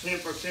got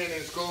 10%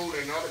 in school,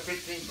 and the other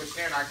 15%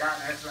 I got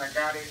after I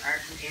got it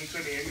actually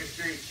into the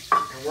industry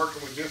and working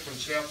with different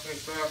chefs and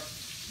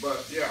stuff.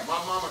 But yeah,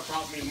 my mama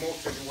taught me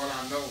most of what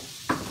I know,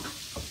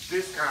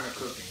 this kind of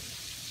cooking.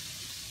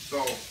 So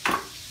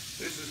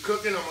this is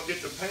cooking. I'm gonna get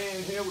the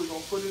pan here. We're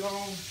gonna put it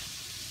on.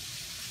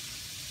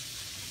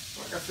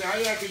 Like I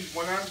said,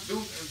 when I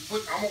do,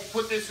 I'm gonna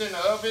put this in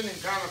the oven and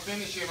kind of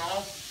finish it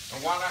off. And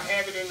while I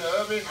have it in the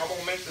oven, I'm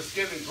gonna make the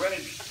skillet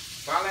gravy.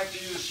 So I like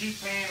to use a sheet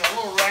pan, a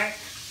little rack.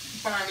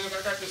 You find this, I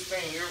got this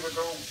thing here, but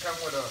don't come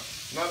with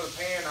another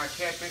pan. I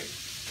kept it.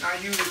 And I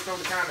use it so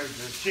the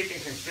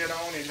chicken can sit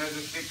on and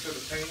doesn't stick to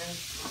the pan.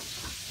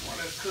 While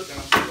it's cooking,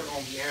 I'm still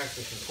gonna be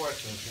answering some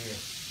questions here.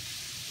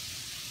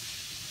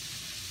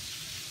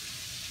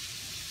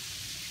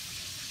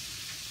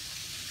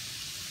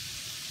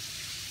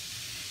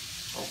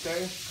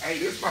 Okay. Hey,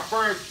 this is my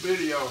first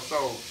video,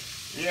 so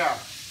yeah.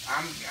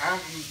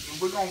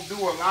 We're gonna do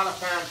a lot of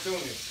fine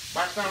tuning.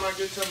 By the time I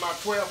get to my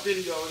 12th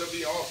video, it'll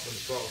be awesome.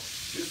 So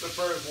this is the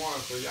first one,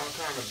 so y'all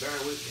kind of bear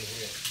with me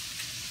here.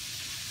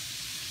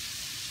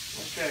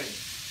 Okay.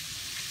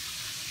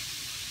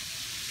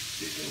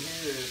 Chicken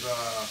here is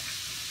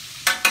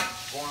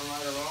going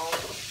right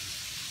along.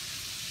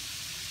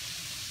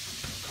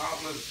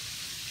 Cobbler's,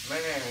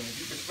 man, if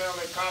you can smell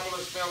that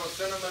cobbler, smell the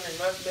cinnamon and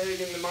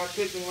nutmeg in my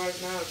kitchen right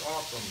now, it's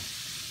awesome.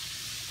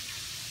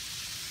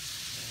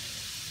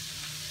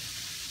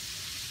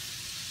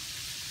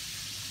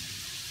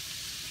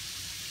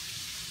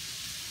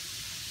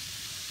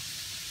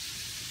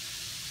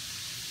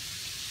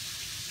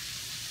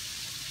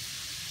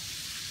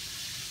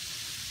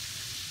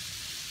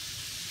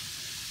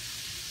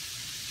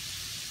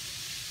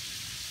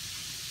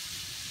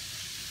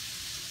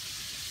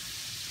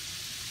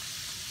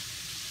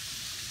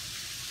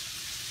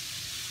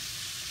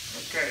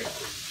 Okay,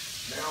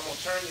 now I'm going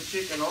to turn the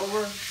chicken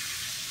over.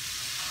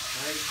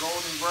 Nice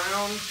golden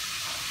brown.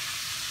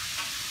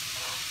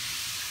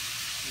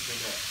 Look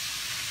at that.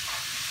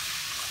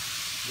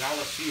 Y'all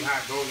will see how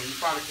golden. You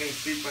probably can't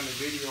see from the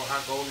video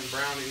how golden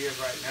brown it is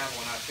right now.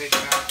 When I take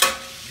it out,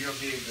 you'll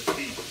be able to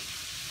see.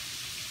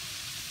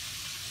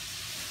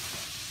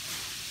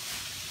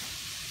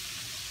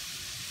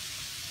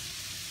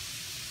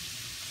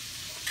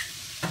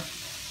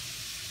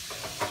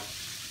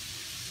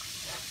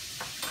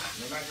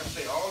 Like I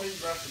say, all these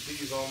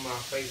recipes on my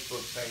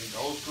Facebook page,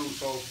 Old School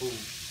Soul Food,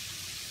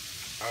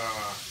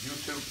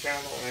 YouTube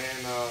channel,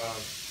 and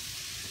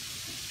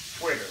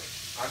sweater.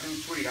 I do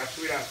tweet. I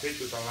tweet out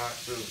pictures a lot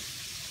too.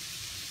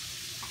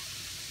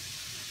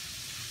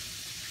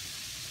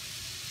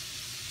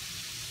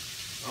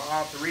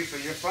 Oh, Teresa,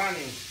 you're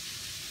funny.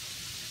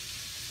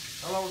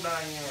 Hello,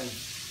 Diane.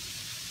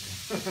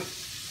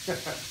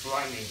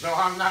 Funny. No,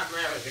 I'm not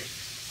married.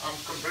 I'm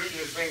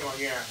completely single,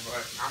 yeah,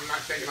 but I'm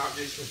not taking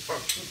auditions from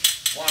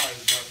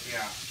wives, but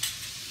yeah.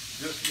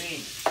 Just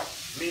me,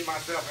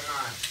 myself, and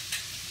I.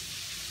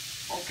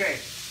 Okay.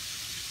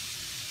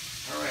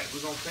 All right, we're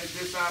gonna take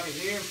this out of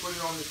here and put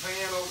it on the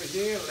pan over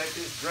here. Let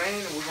this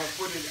drain, and we're gonna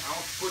put it.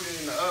 I'll put it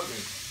in the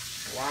oven.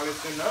 While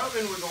it's in the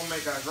oven, we're gonna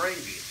make our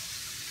gravy.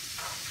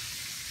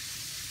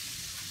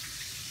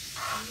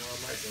 I know I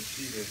might can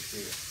see this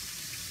here.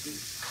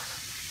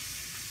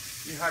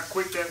 See how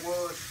quick that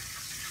was?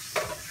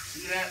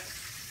 See that?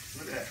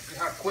 Look at that. See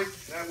how quick?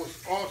 That was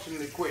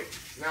awesomely quick.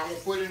 Now I'm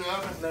gonna put it in the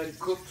oven and let it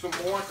cook some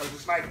more because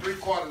it's like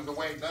 3/4 of the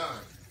way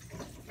done.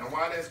 Now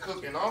while that's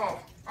cooking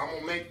off, I'm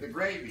gonna make the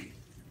gravy.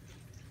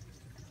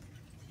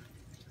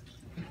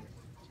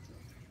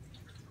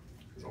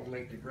 We're gonna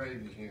make the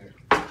gravy here.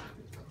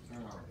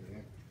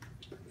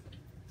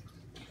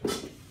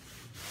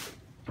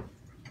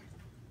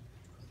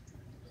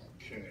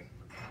 Okay.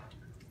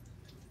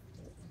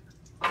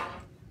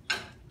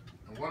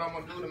 And what I'm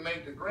gonna do to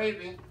make the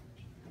gravy,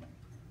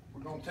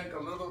 we're gonna take a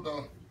little of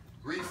the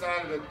grease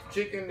out of the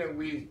chicken that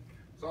we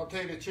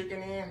saute the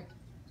chicken in and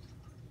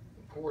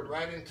pour it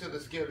right into the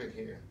skillet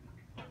here.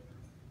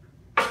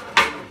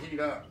 Heat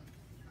up.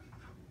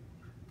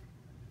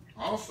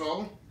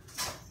 Also,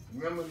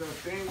 remember the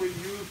thing we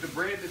used to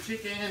bread the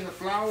chicken in, the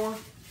flour?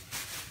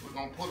 We're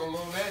gonna put a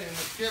little of that in the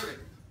skillet.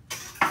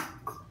 A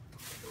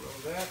little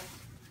of that.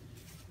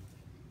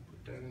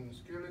 Put that in the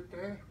skillet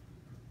there.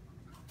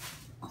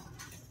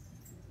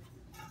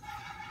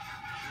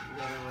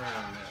 Right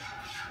around that.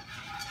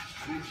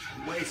 See,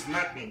 waste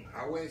nothing.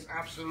 I waste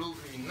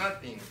absolutely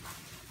nothing.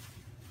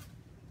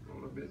 A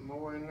little bit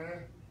more in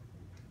there.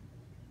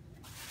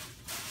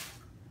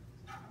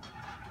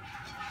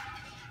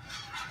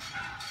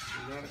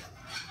 See that?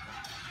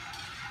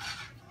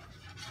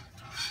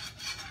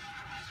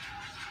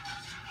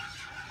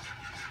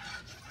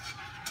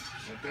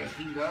 Let that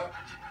heat up.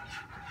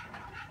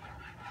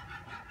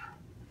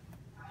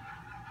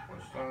 What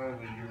size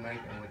are you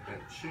making with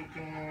that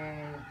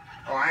chicken?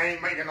 Oh, I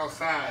ain't making no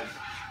size.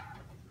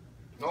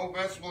 No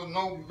vegetables,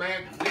 no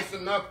bag. This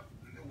enough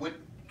with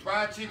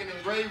fried chicken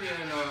and gravy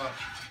and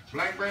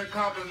blackberry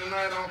cobbler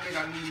tonight. I don't think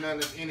I need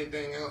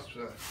anything else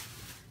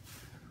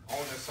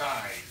on the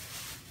side.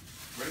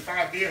 But if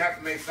I did have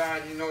to make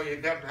sides, you know, you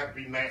definitely have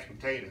to be mashed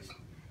potatoes.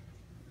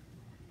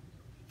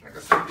 Like I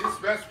said,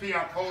 this recipe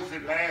I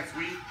posted last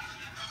week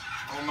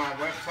on my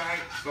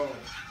website. So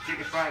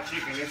fried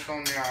chicken, it's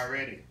on there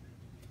already.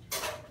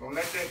 So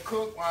let that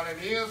cook. While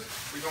it is,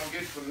 we're gonna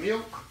get some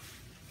milk.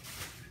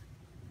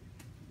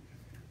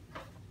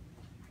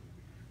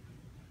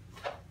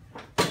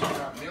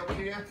 Got milk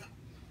here.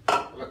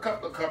 Well, a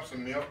couple of cups of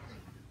milk.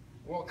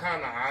 We'll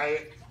kind of eye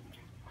it.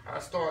 I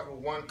start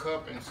with 1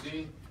 cup and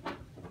see.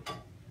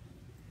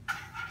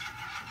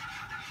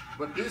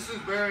 But this is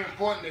very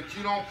important that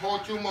you don't pour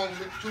too much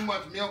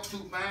milk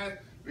too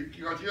fast,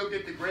 because you'll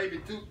get the gravy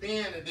too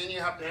thin and then you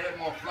have to add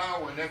more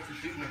flour, and that's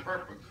defeating the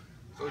purpose.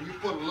 So you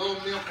put a little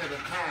milk at a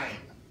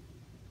time.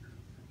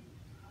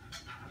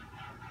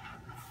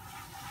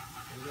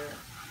 See that?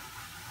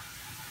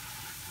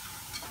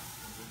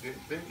 Is it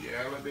getting thick?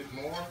 Yeah, a little bit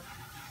more.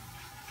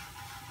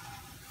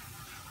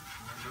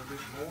 A little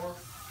bit more.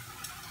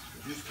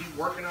 Just keep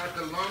working out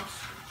the lumps.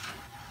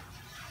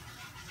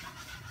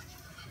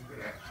 Look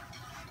at that.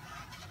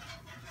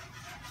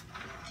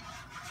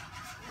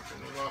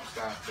 Working the lumps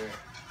out there.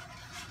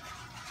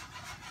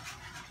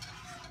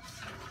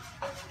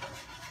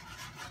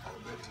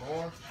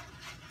 More.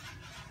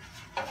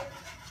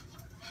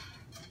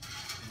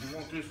 You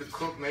want this to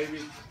cook maybe,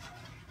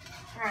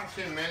 I'm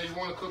saying, man, you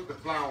want to cook the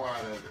flour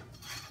out of it.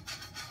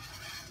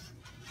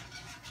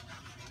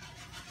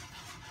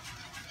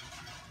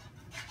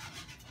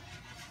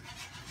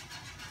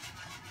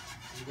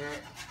 See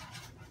that?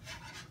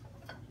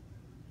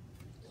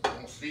 I'm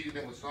going to season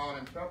it with salt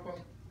and pepper.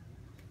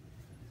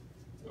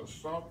 A little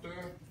salt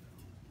there.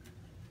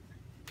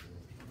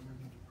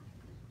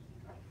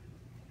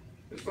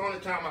 It's the only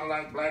time I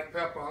like black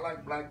pepper. I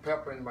like black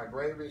pepper in my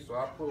gravy, so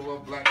I put a little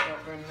black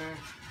pepper in there.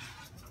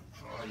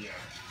 Oh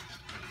yeah.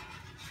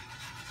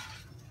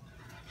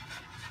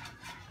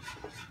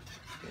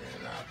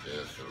 And out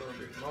just a little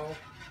bit more.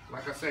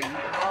 Like I said, you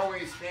can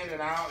always thin it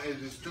out if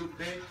it's too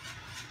thick.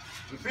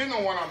 Depending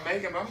on what I'm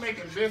making, if I'm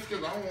making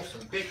biscuits, I want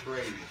some thick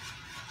gravy.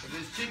 If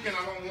it's chicken,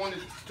 I don't want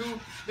it too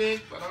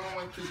thick, but I don't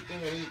want it too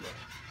thin either.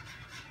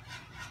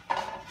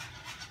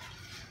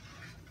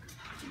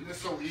 See,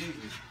 it's so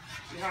easy.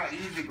 See how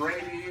easy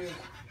gravy is?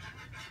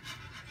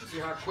 See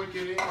how quick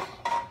it is?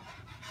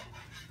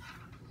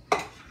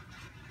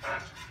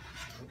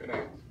 Look at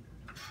that.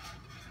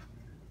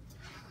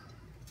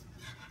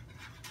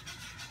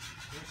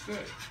 That's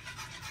it.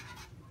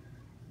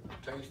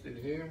 Taste it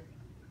here.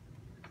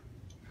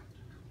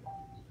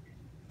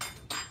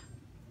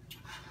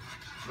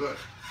 Good.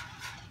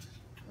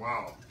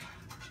 Wow.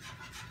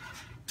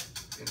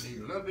 It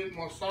needs a little bit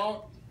more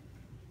salt.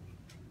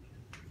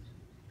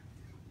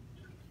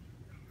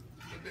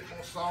 A little bit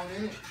more salt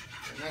in it.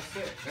 And that's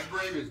it. That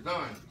gravy is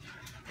done.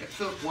 It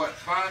took what,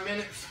 5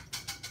 minutes?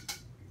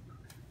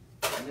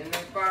 And in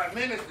that 5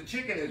 minutes, the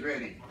chicken is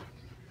ready.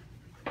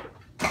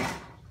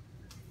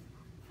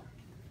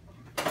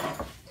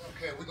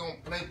 Okay, we're gonna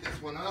plate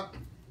this one up.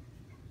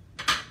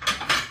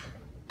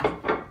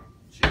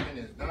 Chicken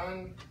is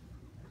done.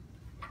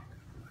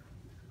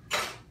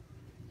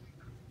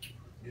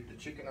 Get the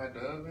chicken out the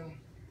oven.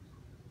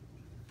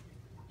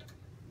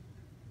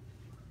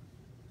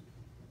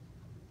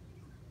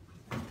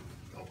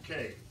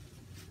 Okay.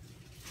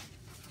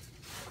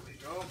 There we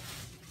go.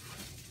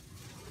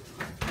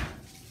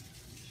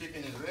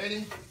 Chicken is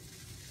ready.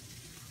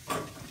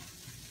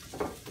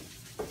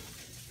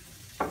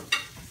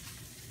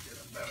 Get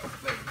a better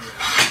plate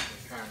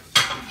here.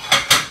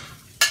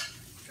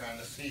 Trying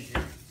to see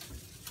here.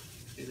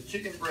 See, the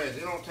chicken breasts,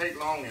 they don't take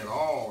long at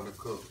all to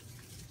cook.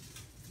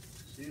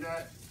 See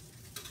that?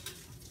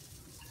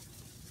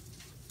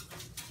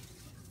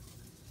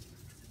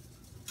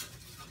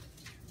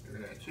 Look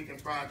at that chicken,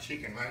 fried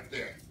chicken right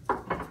there.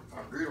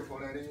 How beautiful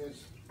that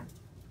is.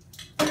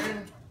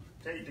 Then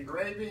take the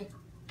gravy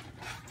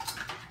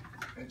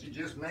that you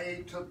just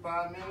made, took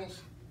 5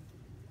 minutes.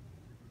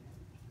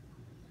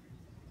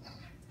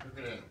 Look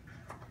at that.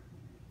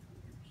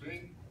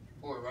 See?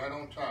 Pour it right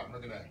on top.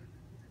 Look at that.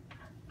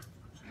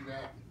 See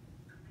that?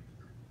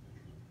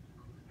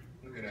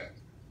 Look at that.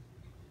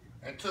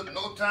 It took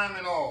no time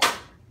at all.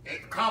 The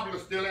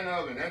cobbler's still in the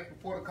oven. That's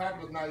before the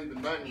cobbler's not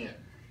even done yet.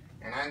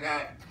 And I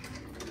got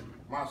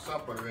my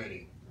supper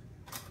ready.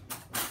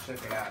 Let's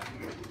check it out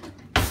here.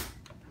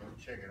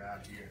 Let's check it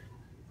out here.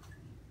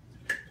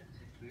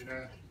 See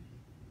that?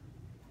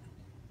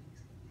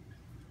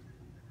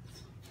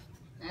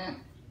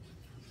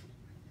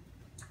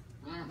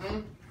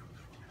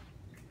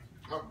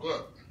 Oh,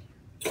 good.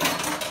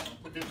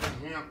 Put this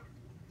in here.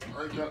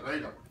 Right up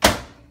later.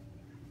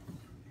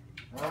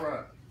 All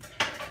right.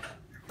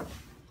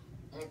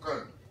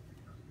 Okay.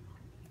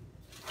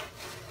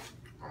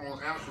 I'm going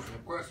to answer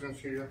some questions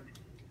here.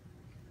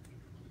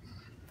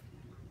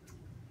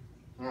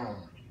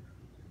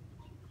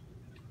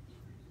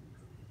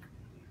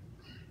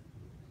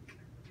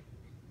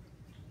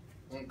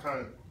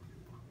 Okay.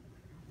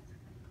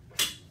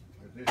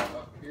 Put this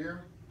up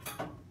here.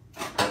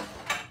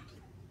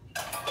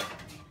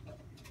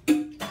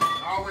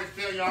 I always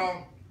tell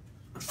y'all,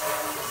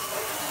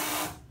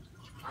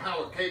 I have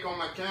a cake on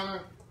my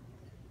counter.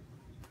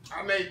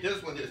 I made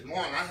this one this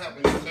morning. I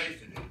haven't even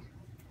tasted it.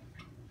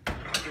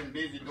 I've been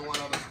busy doing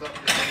other stuff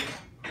today.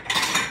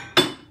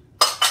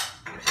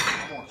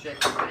 I'm gonna check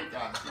the cake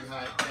out and see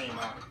how it came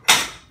out.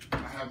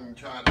 I haven't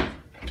tried it.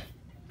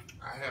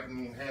 I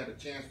haven't even had a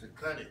chance to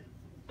cut it,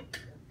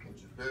 which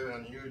is very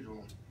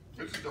unusual.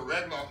 This is the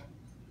regular,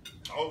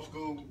 old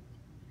school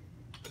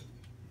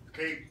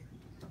cake.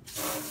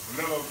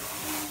 Little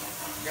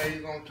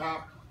glaze on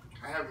top.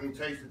 I haven't even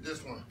tasted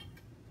this one.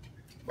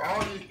 But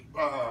all these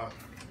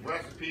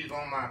recipes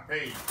on my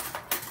page.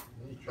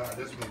 Let me try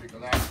this one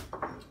because I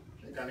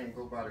think I didn't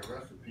go by the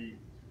recipe.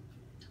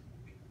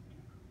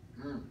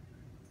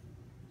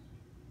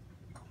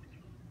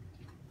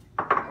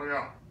 Oh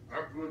yeah,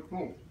 that's good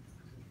too.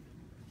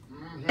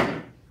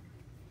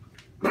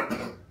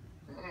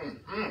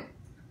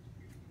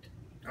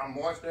 How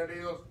moist that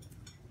is.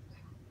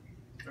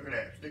 Look at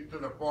that, stick to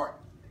the part.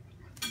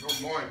 No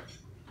moist.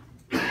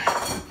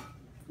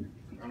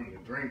 I'm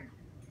gonna drink.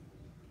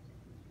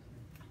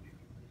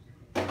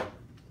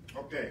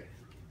 Okay,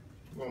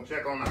 we're gonna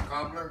check on our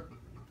cobbler.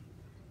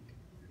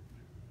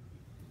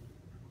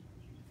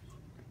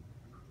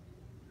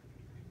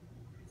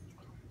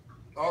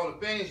 Oh, the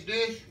finished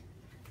dish,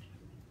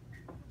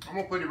 I'm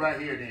gonna put it right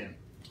here then.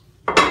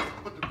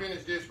 Put the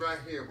finished dish right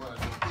here, but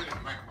put it in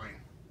the microwave.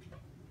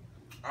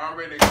 I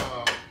already,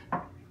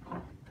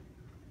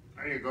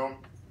 there you go.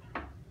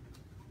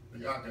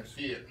 Y'all can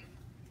see it.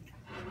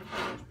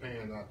 This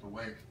pan's out the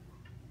way.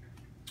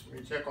 Let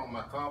me check on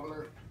my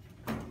cobbler.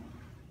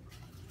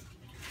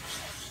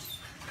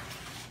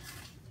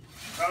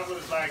 Cobbler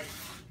is like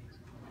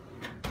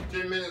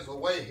 10 minutes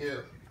away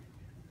here.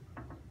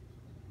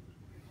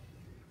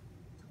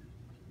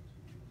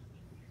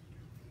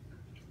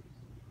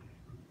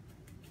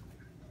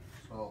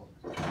 So,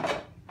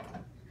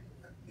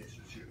 this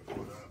should have put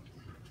up.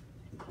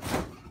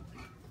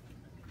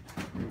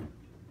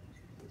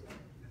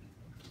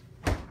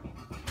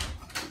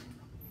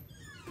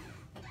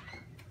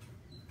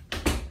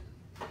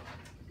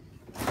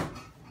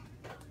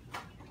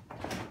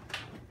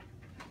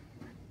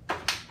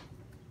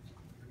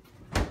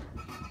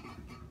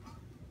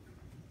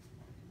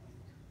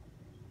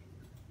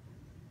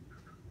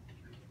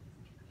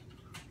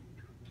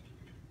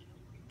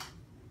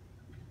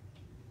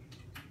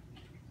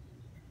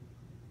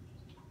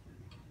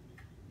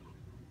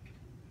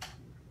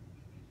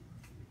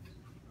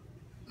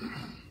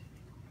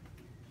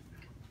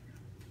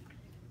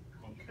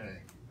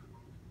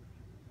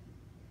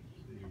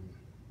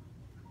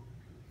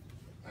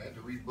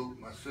 to reboot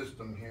my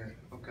system here.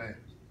 Okay.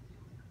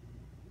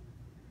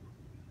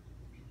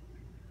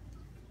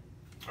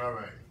 All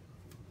right.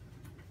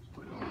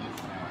 Put it on this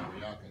side where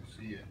y'all can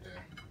see it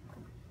there.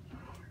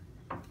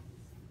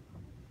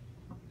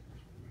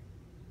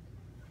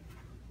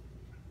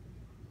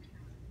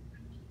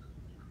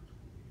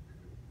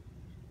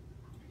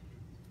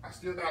 I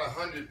still got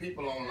 100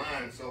 people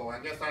online, so I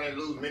guess I didn't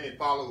lose many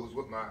followers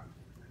with my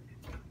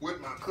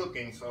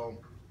cooking, so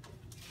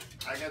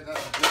I guess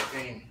that's a good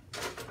thing.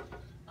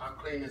 I'll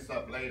clean this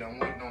up later. I'm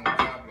waiting on the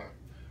cobbler.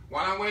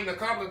 While I'm waiting, the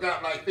cobbler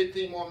got like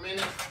 15 more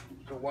minutes.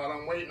 So while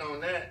I'm waiting on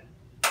that,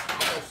 I'm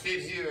gonna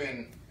sit here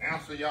and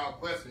answer y'all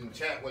questions and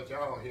chat with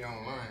y'all here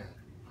online.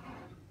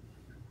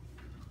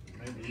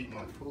 Maybe eat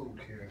my food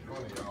here in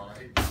front of y'all. I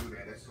hate to do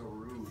that. That's so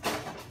rude.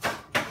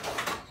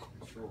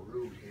 It's so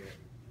rude here.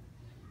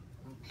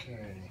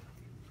 Okay.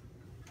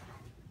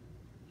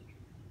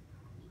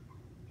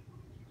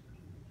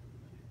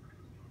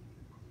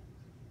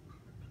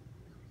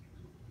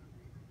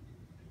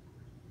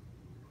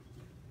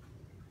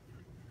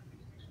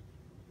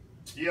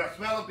 Yeah,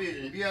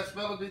 smell-o-vision. If you have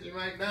smell-o-vision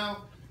right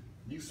now,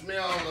 you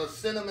smell the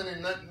cinnamon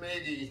and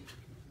nutmeggy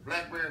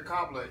blackberry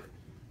cobbler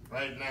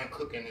right now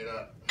cooking it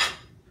up.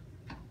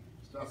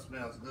 Stuff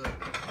smells good.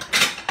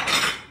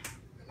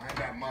 And I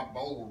got my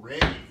bowl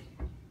ready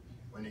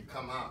when it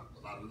come out.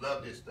 I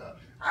love this stuff.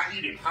 I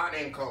eat it hot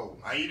and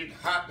cold. I eat it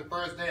hot the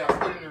first day. I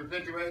put it in the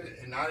refrigerator,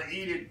 and I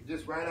eat it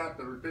just right out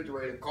the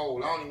refrigerator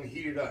cold. I don't even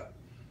heat it up.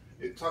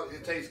 It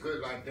tastes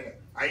good like that.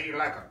 I eat it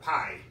like a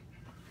pie.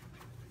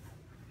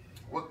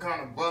 What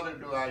kind of butter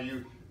do I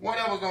use?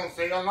 Whatever's gonna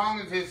say, as long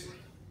as it's,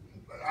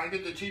 I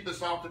get the cheapest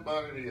salted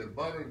butter it is.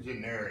 Butter is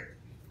generic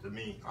to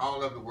me.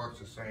 All of it works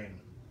the same.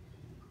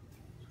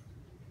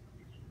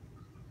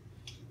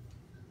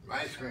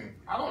 Ice cream.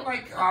 I don't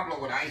like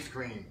cobbler with ice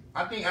cream.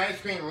 I think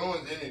ice cream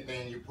ruins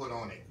anything you put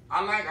on it.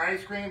 I like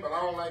ice cream, but I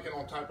don't like it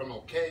on top of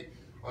no cake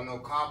or no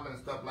cobbler and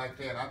stuff like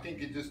that. I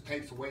think it just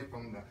takes away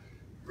from the,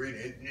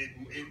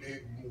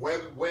 it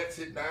wets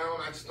it down.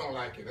 I just don't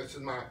like it. That's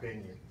just my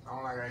opinion. I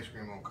don't like ice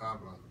cream on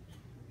cobbler.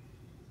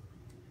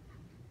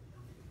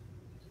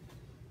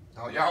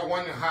 Now, y'all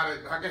wondering how to,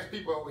 I guess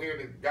people over here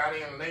that got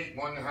in late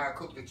wondering how I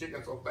cook the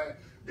chicken so fast.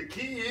 The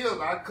key is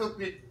I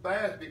cooked it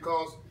fast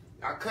because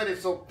I cut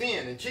it so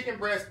thin, and chicken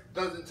breast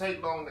doesn't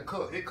take long to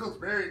cook. It cooks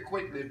very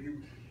quickly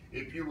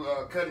if you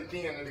cut it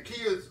thin. And the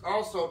key is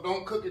also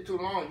don't cook it too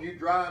long. You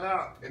dry it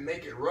out and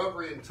make it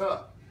rubbery and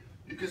tough.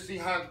 You can see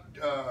how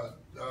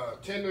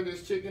tender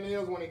this chicken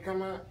is when it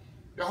come out.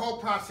 The whole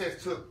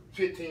process took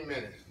 15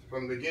 minutes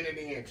from beginning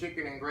to end.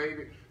 Chicken and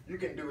gravy, you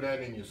can do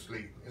that in your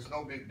sleep. It's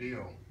no big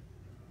deal.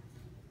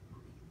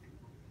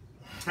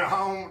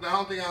 I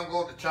don't think I'm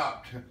going to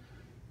chop.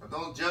 But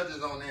those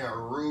judges on there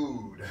are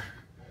rude.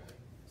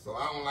 So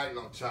I don't like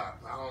no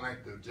chop. I don't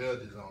like the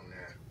judges on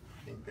there.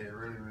 I think they're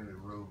really, really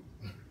rude.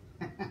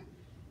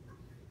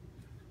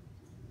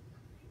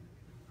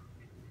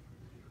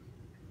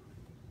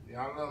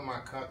 Yeah, I love my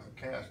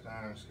cast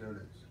iron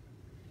skillets.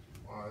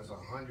 It's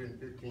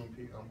 115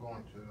 people. I'm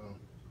going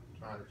to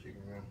try the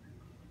chicken room.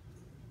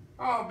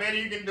 Oh, Betty,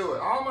 you can do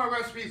it. All my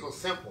recipes are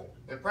simple,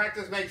 and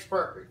practice makes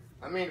perfect.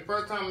 I mean, the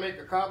first time I made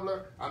a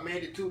cobbler, I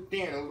made it too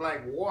thin. It was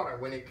like water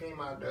when it came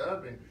out of the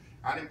oven.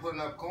 I didn't put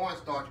enough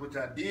cornstarch, which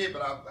I did,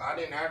 but I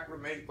didn't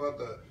acclimate for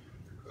the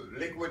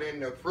liquid in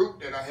the fruit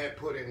that I had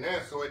put in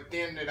there, so it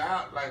thinned it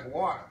out like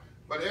water.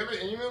 But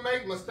and you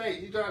make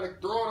mistakes. You try to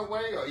throw it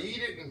away or eat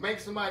it and make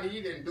somebody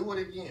eat it and do it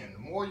again. The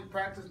more you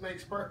practice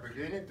makes perfect.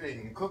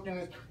 Anything. Cooking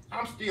is,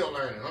 I'm still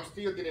learning. I'm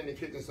still getting in the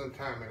kitchen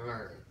sometime and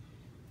learn.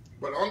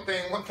 But one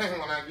thing when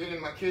I get in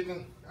my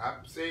kitchen, I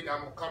say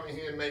I'm going to come in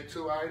here and make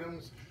 2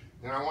 items,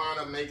 and I wind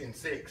up making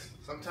 6.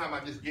 Sometimes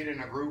I just get in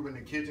a groove in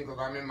the kitchen because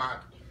I'm in my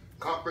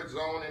comfort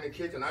zone in the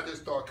kitchen. I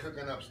just start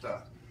cooking up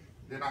stuff.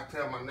 Then I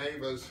tell my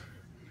neighbors,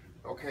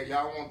 okay,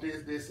 y'all want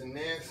this, this, and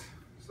this.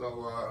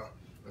 So,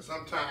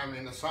 sometime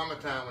in the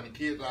summertime when the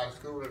kids are out of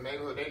school in the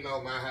neighborhood, they know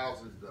my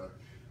house is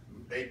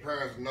their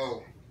parents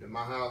know that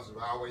my house is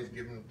always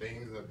giving them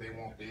things if they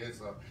want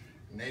this.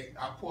 And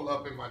I pull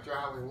up in my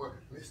driveway,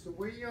 Mr.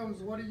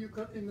 Williams, what are you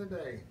cooking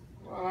today?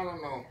 Well, I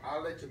don't know.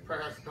 I'll let your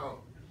parents know.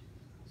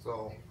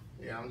 So,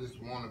 yeah, I'm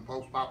just one of the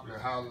most popular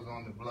houses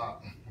on the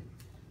block.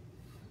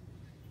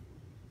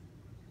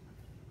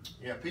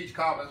 Yeah, peach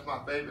cobbler, that's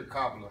my favorite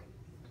cobbler.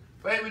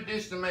 Favorite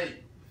dish to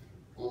make.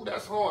 Ooh,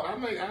 that's hard.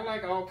 I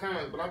like all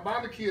kinds, but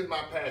barbecue is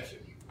my passion.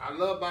 I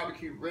love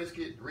barbecue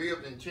brisket,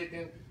 ribs, and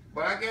chicken.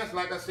 But I guess,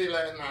 like I said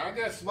last night, I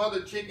guess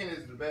smothered chicken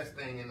is the best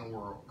thing in the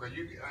world. Because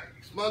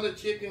smothered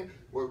chicken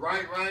with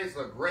white rice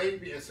or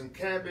gravy and some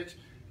cabbage,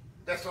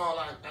 that's all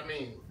I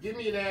mean, give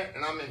me that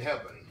and I'm in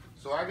heaven.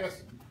 So I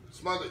guess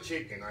smothered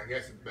chicken, I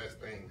guess, is the best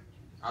thing.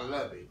 I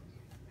love it.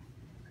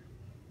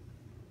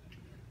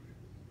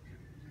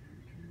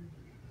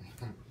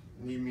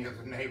 Need me as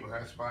a neighbor,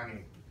 that's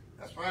funny.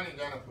 That's funny,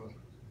 Jennifer.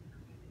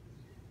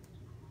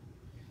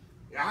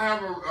 Yeah, I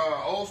have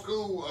a old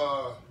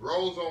school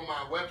rolls on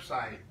my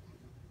website.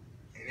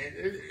 And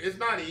it's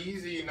not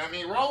easy. And I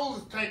mean,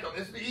 rolls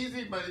it's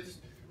easy, but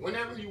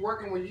whenever you're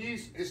working with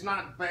yeast, it's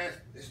not fast.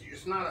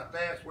 It's not a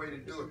fast way to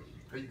do it.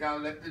 So you gotta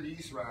let the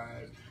yeast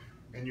rise,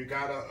 and you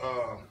gotta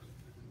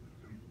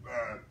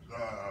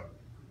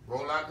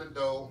roll out the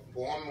dough,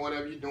 form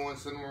whatever you're doing,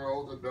 cinnamon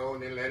rolls of dough,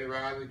 and then let it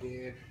rise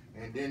again,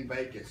 and then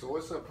bake it. So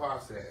it's a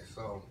process.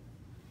 So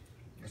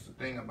that's the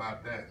thing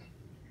about that.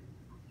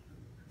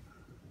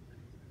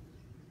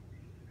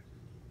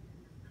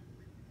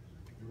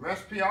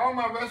 Recipe, all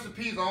my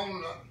recipes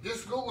on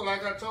just Google,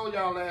 like I told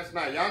y'all last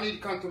night. Y'all need to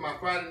come to my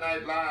Friday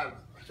night live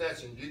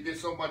session. You get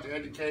so much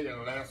educated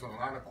and answer a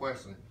lot of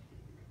questions.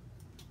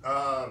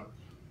 What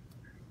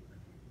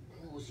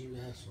was you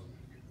asking?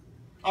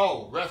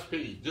 Oh,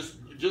 recipe. Just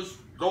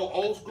go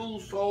old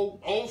school,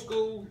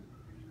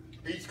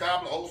 peach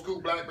cobbler, old school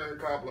blackberry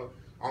cobbler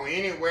on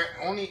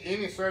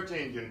any search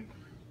engine.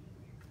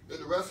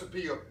 The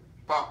recipe will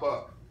pop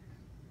up.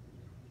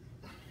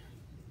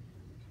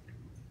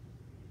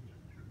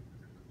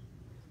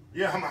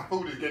 Yeah, my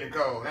food is getting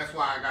cold. That's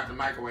why I got the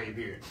microwave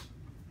here.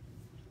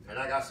 And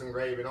I got some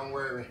gravy, don't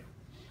worry.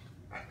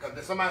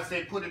 Cause somebody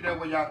said put it there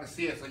where y'all can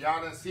see it. So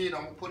y'all didn't see it,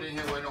 I'm gonna put it in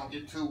here where it don't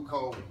get too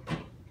cold.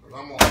 Cause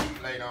I'm gonna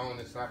eat later on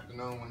this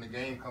afternoon when the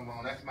game come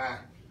on. That's my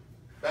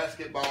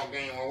basketball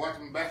game. When I watch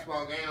my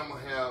basketball game, I'm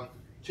gonna have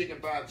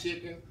fried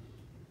chicken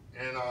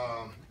and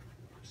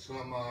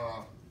some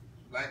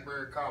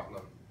blackberry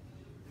cobbler.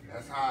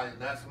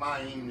 That's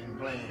my evening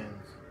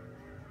plans.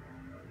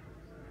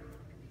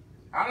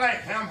 I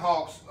like ham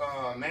hocks,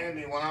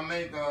 Mandy. When I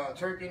make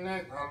turkey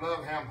neck, I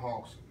love ham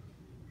hocks.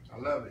 I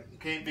love it. You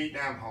can't beat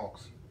ham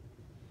hocks.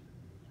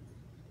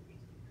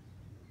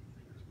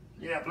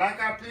 Yeah,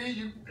 black eyed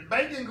peas.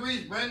 Bacon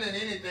grease, Brendan,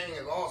 anything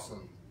is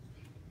awesome.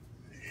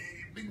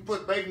 You can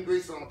put bacon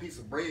grease on a piece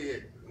of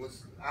bread,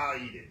 I'll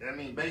eat it. I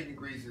mean, bacon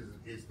grease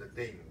is the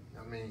thing.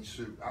 I mean,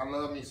 shoot, I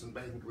love me some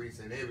bacon grease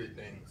in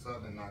everything,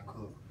 something I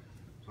cook.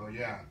 So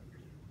yeah.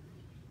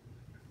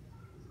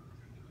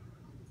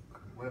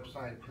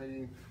 Website,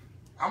 please.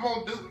 I'm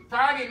gonna do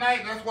Friday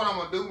night. That's what I'm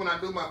gonna do when I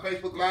do my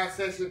Facebook Live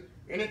session.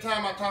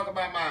 Anytime I talk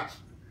about my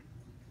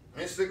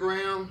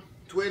Instagram,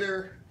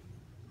 Twitter,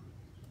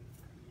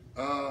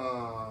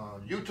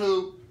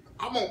 YouTube,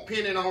 I'm gonna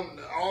pin it on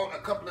a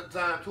couple of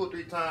times, 2 or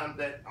 3 times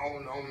that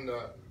on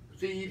the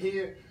feed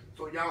here,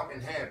 so y'all can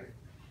have it.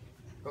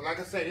 But like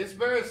I said, it's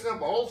very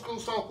simple. Old school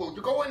soul food.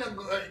 You go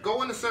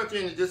in the search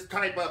engine and just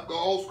type up "go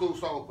old school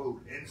soul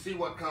food" and see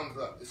what comes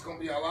up. It's gonna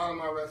be a lot of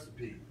my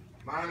recipes.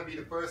 Mine will be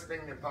the first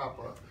thing that pop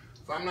up.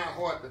 So I'm not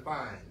hard to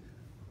find.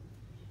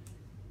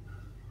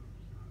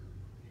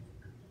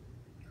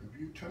 If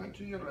you turn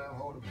to your left,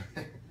 hold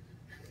it.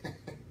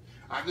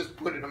 I just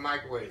put it in the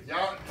microwave.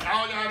 Y'all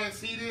didn't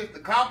see this?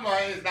 The cobbler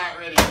is not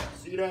ready.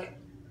 See that?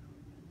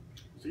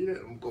 See that?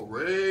 I'm gonna go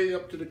way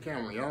up to the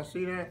camera. Y'all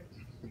see that?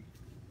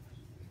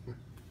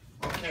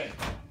 Okay.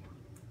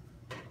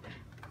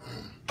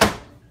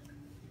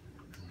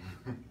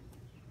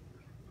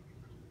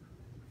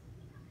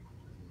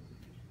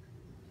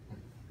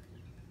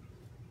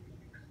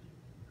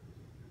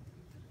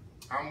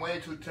 I'm way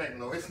too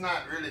techno. It's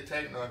not really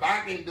techno. If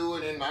I can do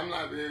it, and I'm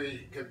not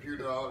very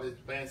computer, all this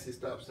fancy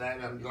stuff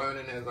savvy. I'm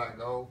learning as I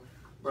go.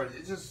 But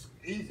it's just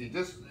easy.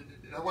 That's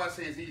why I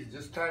say it's easy.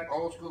 Just type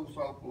old school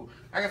soul food.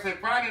 Like I said,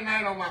 Friday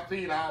night on my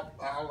feed,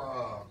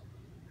 I'll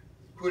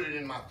put it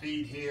in my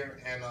feed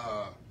here, and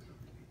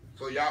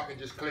so y'all can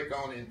just click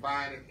on it and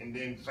find it, and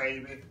then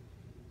save it.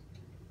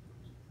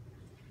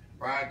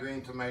 Fried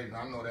green tomatoes.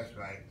 I know that's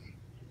right.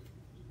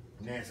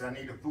 Yes, I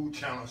need a food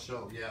channel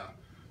show. Yeah.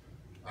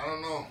 I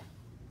don't know.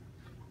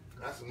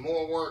 That's some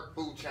more work,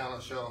 food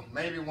channel show.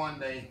 Maybe one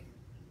day.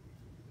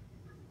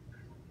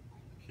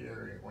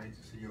 Carrie, wait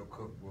to see your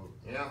cookbook.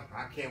 Yeah,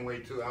 I can't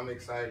wait too. I'm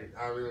excited.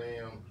 I really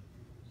am.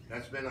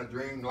 That's been a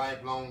dream,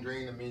 lifelong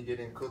dream to me,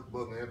 getting a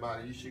cookbook. And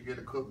everybody, you should get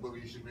a cookbook.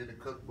 You should get a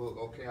cookbook.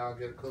 Okay, I'll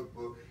get a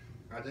cookbook.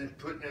 I just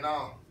putting it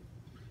off.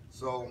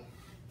 So,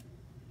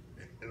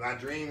 my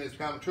dream has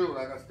come true.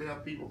 Like I tell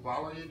people,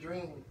 follow your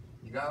dream.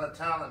 You got a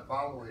talent,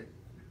 follow it.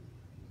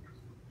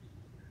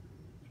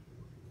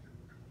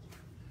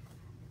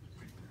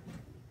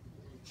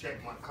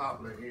 Check my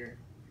cobbler here.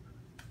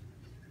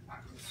 I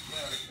can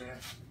smell it there.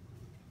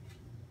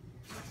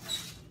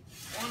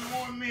 One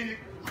more minute.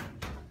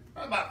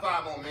 About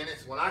 5 more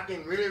minutes. When I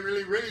can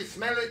really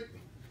smell it,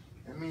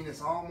 I mean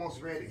it's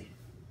almost ready.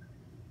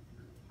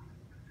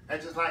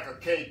 That's just like a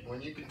cake. When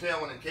you can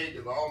tell when a cake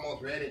is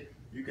almost ready,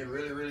 you can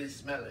really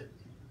smell it.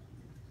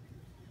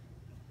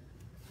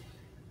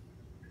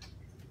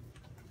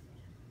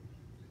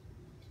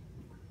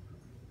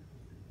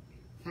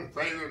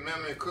 Favorite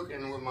memory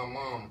cooking with my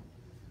mom.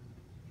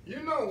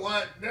 You know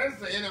what?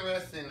 That's an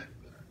interesting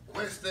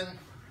question.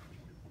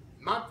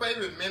 My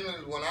favorite memory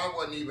was when I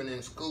wasn't even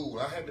in school.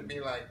 I had to be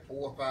like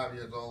 4 or 5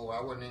 years old.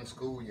 I wasn't in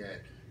school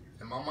yet.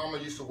 And my mama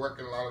used to work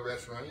in a lot of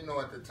restaurants. You know,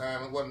 at the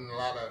time, it wasn't a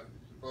lot of,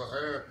 for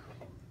her,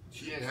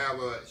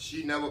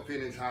 she never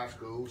finished high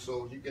school.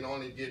 So you can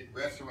only get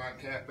restaurant,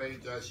 cafe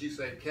jobs. She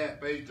said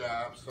cafe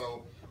jobs.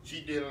 So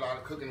she did a lot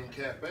of cooking in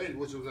cafes,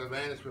 which was an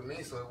advantage for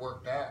me, so it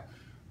worked out.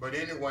 But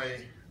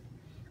anyway,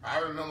 I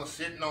remember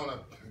sitting on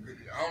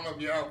I don't know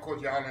if y'all, of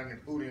course, y'all in the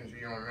food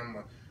industry, you don't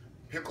remember.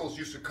 Pickles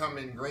used to come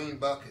in green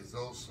buckets,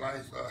 those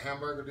sliced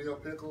hamburger deal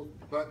pickles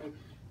bucket.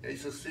 They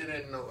used to sit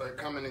in,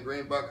 come in the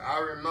green bucket. I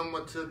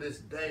remember to this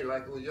day,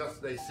 like it was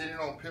yesterday, sitting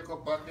on pickle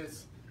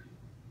buckets,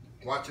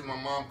 watching my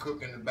mom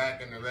cook in the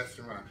back in the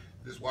restaurant.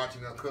 Just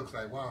watching her cook,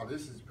 like, wow,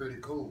 this is pretty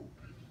cool.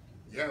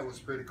 Yeah, it was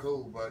pretty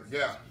cool, but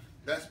yeah,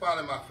 that's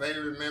probably my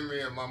favorite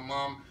memory of my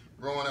mom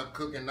growing up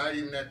cooking, not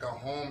even at the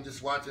home,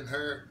 just watching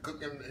her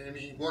cooking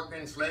and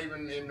working,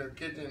 slaving in the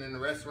kitchen, in the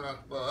restaurant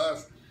for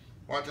us,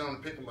 watching on the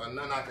pickle, but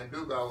nothing I can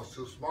do because I was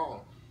too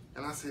small.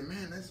 And I said,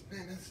 man, that's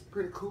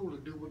pretty cool to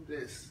do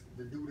this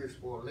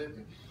for a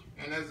living.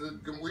 And as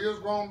the wheels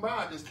going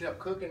by, I just kept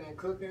cooking and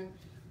cooking.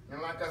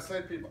 And like I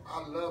say, people,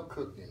 I love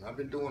cooking. I've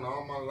been doing it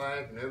all my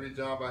life, and every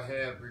job I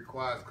have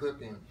requires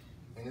cooking.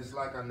 And it's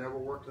like I never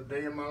worked a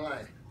day in my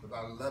life, because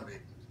I love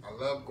it. I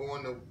love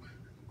going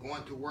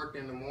to work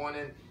in the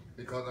morning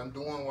because I'm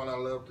doing what I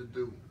love to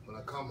do. When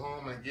I come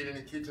home and get in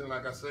the kitchen,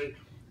 like I say,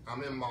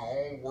 I'm in my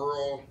own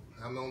world.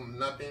 I'm on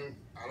nothing.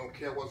 I don't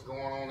care what's going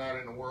on out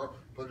in the world.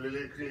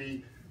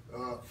 Politically,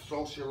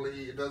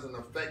 socially, it doesn't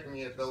affect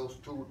me at those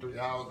 2 or 3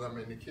 hours I'm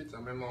in the kitchen.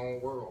 I'm in my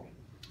own world.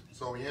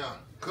 So yeah,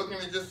 cooking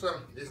is just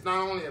it's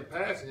not only a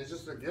passion, it's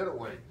just a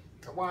getaway.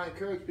 That's why I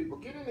encourage people,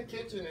 get in the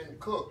kitchen and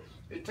cook.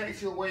 It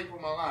takes you away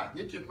from a lot.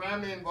 Get your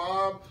family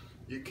involved,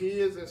 your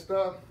kids and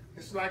stuff.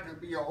 It's like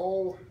it'd be a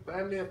whole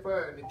family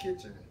affair in the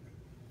kitchen.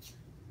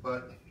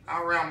 But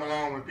I ramble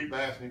on when people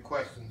ask me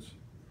questions.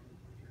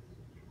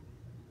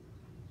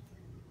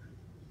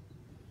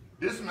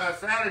 This is my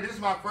Saturday. This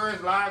is my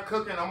first live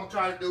cooking. I'm gonna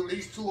try to do at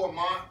least 2 a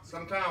month,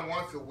 sometime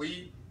once a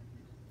week.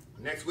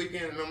 Next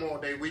weekend is Memorial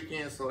Day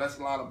weekend, so that's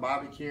a lot of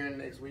barbecuing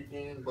next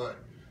weekend. But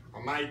I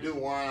might do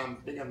one. I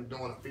think I'm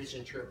doing a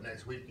fishing trip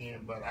next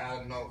weekend, but I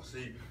don't know.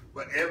 See,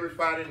 but every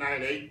Friday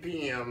night, 8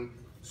 p.m.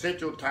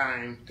 Central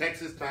Time,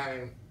 Texas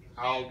time,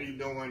 I'll be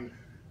doing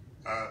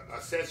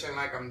a session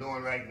like I'm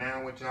doing right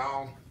now with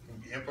y'all.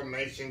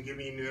 Information,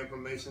 giving you new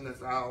information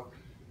that's out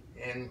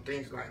and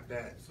things like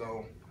that.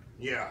 So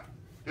yeah,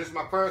 this is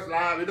my first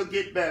live. It'll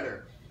get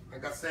better.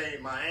 Like I say,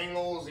 my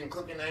angles and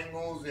cooking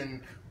angles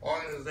and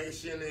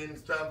organization and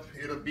stuff,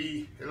 it'll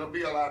be a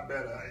lot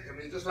better. I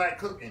mean, just like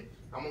cooking,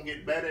 I'm gonna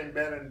get better and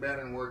better and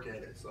better and work at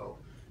it. So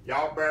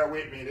y'all bear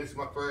with me. This is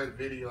my first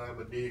video I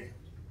ever did.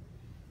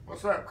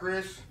 What's up,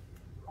 Chris?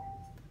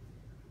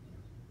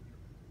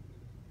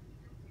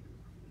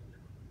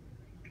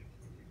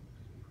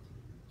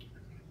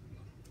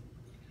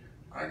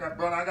 I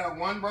got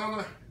one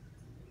brother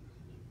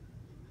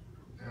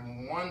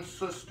and one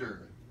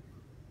sister.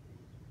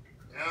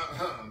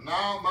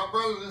 Now my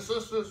brothers and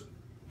sisters,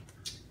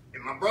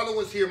 if my brother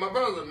was here, my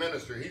brother's a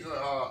minister. He's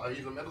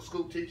a middle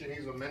school teacher.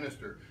 He's a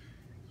minister.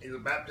 He's a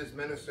Baptist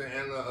minister,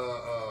 and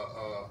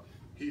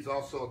he's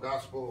also a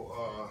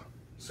gospel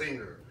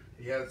singer.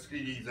 He has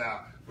CDs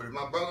out. But if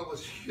my brother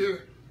was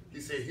here, he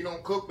said he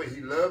don't cook, but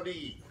he loved to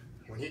eat.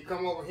 When he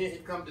come over here, he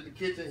come to the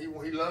kitchen.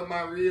 He loved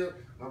my rib.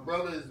 My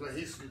brother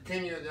he's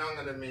 10 years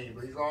younger than me,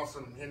 but he's an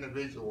awesome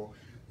individual.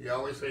 He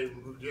always say,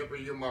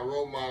 Jeffrey, you're my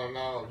role model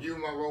now. You're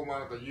my role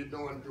model because you're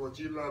doing what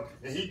you love.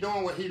 And he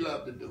doing what he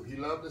loved to do. He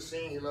loved to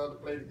sing. He loved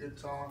to play the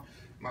guitar.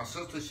 My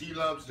sister,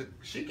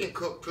 she can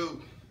cook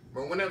too.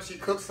 But whenever she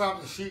cooks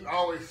something, she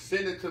always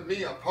send it to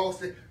me or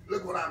post it.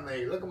 Look what I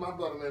made. Look at my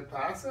buttermilk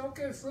pie. I said,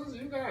 okay, sister,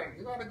 you got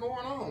it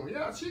going on.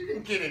 Yeah, she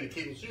can get in the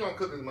kitchen. She don't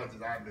cook as much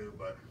as I do,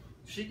 but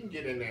she can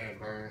get in there and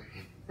burn.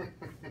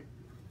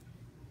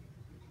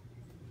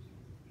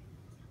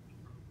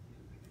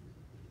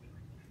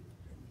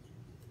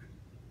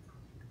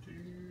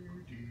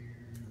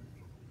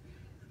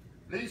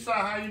 Lisa,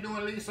 how you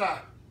doing,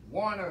 Lisa?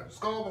 Warner,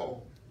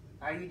 Scobo,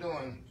 how you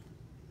doing?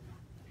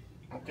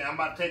 Okay, I'm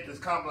about to take this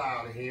cobbler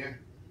out of here.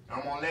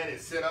 I'm gonna let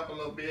it sit up a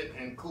little bit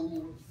and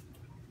cool.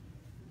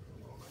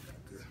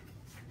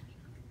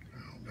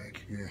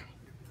 Back here.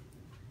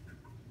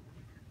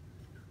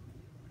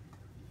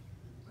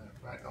 Matter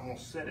of fact, I'm gonna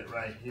set it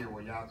right here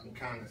where y'all can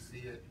kind of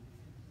see it.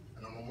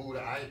 And I'm gonna move the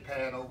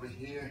iPad over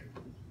here.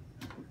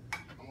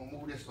 I'm gonna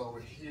move this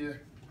over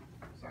here.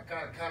 So I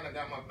kind of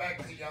got my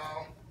back to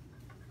y'all.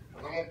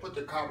 I'm gonna put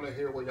the cobbler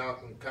here where y'all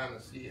can kind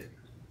of see it.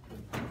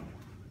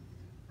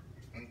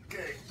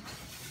 Okay,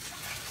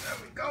 there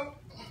we go.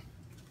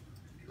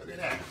 Look at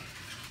that,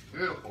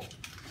 beautiful.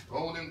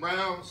 Golden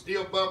brown,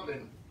 still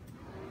bubbling.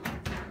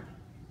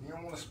 You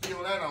don't want to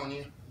spill that on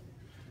you.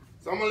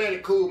 So I'm gonna let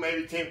it cool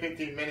maybe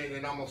 10-15 minutes,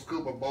 and I'm gonna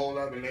scoop a bowl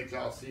up and let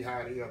y'all see how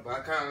it is. But I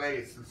kind of let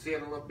it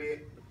sit a little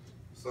bit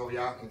so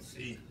y'all can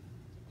see.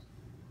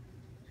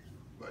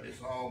 But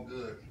it's all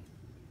good.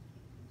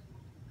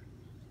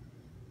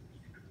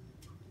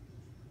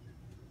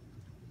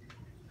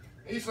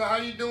 Lisa, how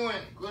you doing?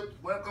 Good.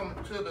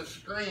 Welcome to the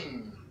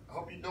stream. I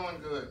hope you're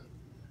doing good.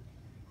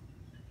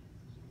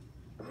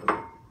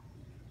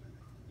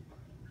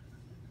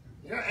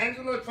 Yeah,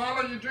 Angela,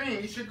 follow your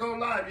dream. You should go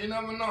live. You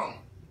never know.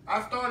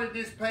 I started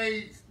this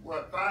page,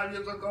 what, 5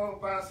 years ago,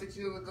 5-6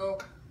 years ago,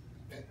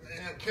 in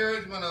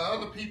encouragement of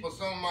other people,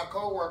 some of my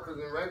co-workers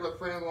and regular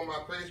friends on my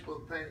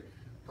Facebook page.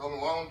 Told me,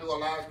 well, I don't do a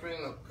live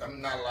stream,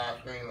 I'm not a live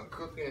stream, a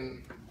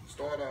cooking,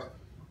 start a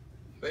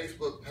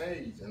Facebook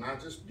page. And I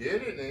just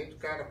did it, and it's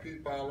got a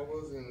few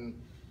followers,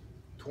 and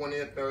 20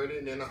 or 30,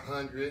 and then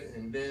 100,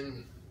 and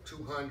then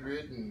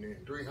 200, and then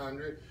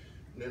 300.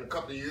 And then a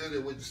couple of years,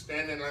 it was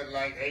standing at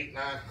like 800,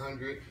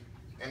 900.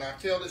 And I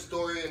tell this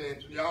story, and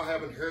if y'all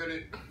haven't heard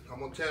it, I'm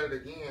gonna tell it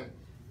again.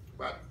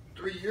 About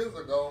 3 years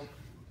ago,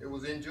 it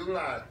was in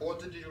July,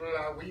 4th of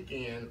July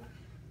weekend,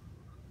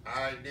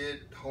 I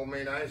did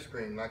homemade ice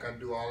cream like I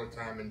do all the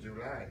time in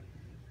July.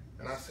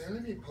 And I said,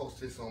 let me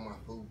post this on my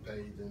food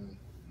page and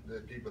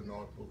let people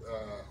know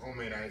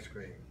homemade ice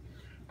cream.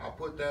 I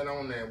put that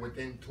on there.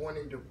 Within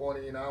 20 to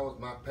 48 hours,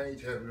 my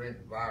page had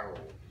went viral.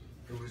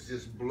 It was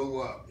just blew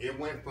up. It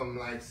went from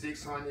like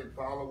 600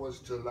 followers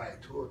to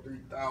like 2,000 or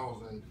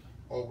 3,000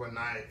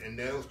 overnight. And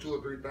those 2,000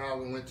 or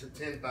 3,000 went to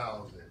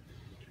 10,000.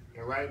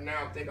 And right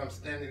now, I think I'm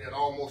standing at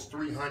almost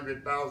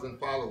 300,000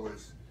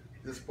 followers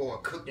just for a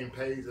cooking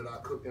page that I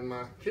cook in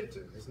my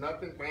kitchen. It's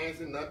nothing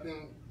fancy,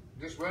 nothing,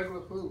 just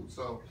regular food.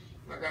 So,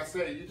 like I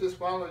said, you just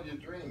follow your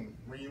dream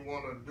when you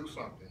want to do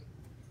something.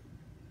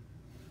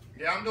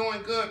 Yeah, I'm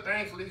doing good.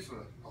 Thanks, Lisa.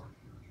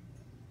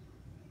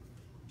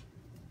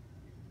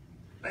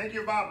 Thank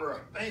you,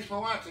 Barbara. Thanks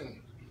for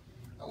watching.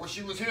 I wish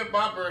you was here,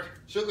 Barbara.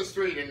 Sugar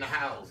Street in the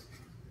house.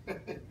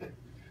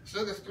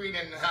 Sugar Street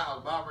in the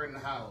house. Barbara in the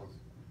house.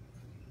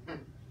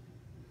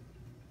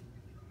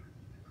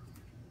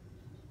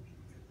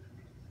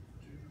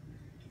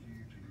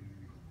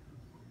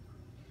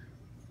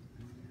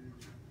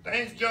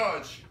 Thanks,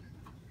 George.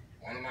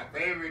 One of my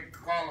favorite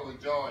followers,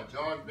 George.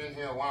 George been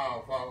here a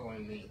while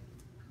following me.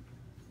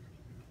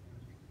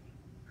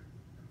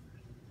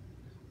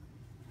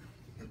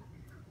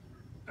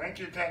 Thank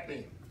you,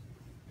 Kathy.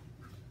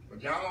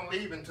 But y'all don't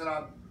leave until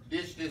I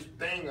dish this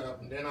thing up,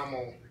 and then I'm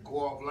gonna go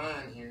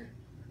offline here.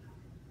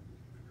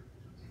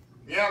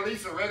 Yeah,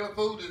 Lisa, regular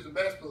food is the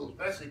best food,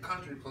 especially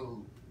country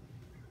food.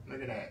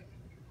 Look at that.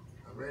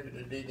 I'm ready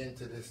to dig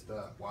into this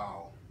stuff.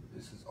 Wow,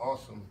 this is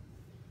awesome.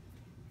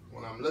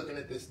 When I'm looking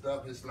at this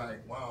stuff, it's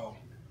like, wow,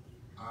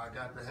 I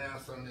got to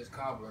have some of this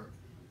cobbler.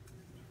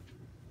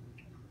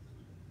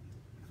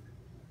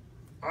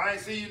 All right,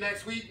 see you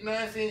next week,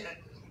 Nancy.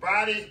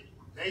 Friday,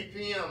 8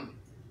 p.m.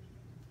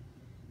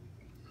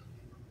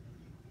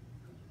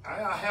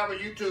 I have a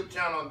YouTube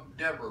channel,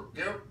 Deborah.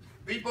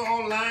 People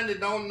online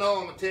that don't know,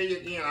 I'm going to tell you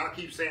again, I'll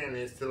keep saying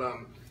this till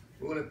I'm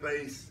blue in the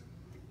face.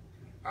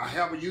 I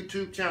have a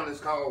YouTube channel,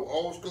 it's called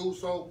Old School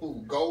Soul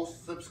Food. Go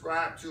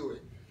subscribe to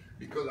it.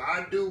 Because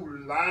I do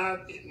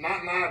live,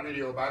 not live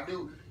video, but I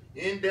do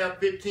in-depth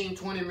 15,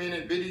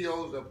 20-minute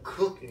videos of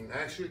cooking,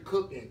 actually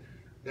cooking,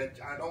 that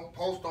I don't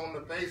post on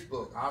the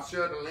Facebook. I'll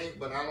share the link,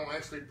 but I don't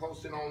actually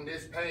post it on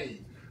this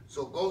page.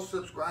 So go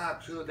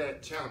subscribe to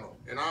that channel.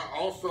 And I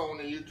also on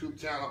the YouTube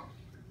channel,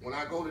 when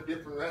I go to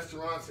different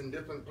restaurants and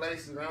different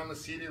places around the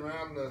city,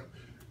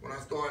 when I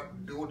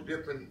start doing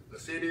different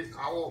cities,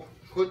 I will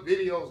put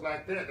videos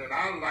like that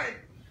I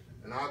like.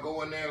 And I'll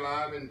go in there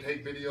live and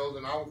take videos,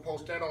 and I will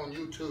post that on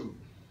YouTube.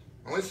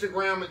 On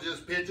Instagram, it's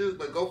just pictures,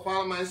 but go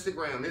follow my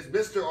Instagram. It's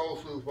Mr.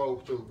 Old School Soul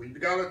Food. If you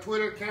got a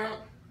Twitter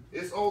account,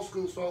 it's Old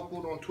School Soul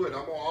Food on Twitter.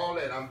 I'm on all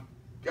that. I'm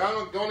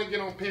gonna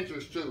get on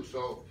Pinterest too,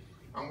 so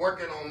I'm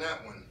working on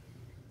that one.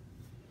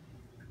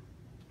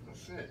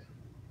 That's it.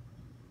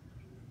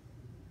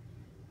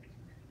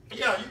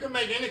 Yeah, you can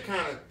make any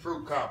kind of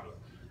fruit cobbler.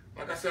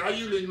 Like I said, I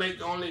usually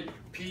make only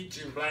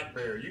peach and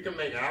blackberry. You can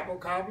make apple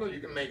cobbler, you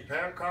can make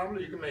pear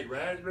cobbler, you can make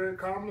raspberry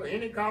cobbler,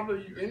 any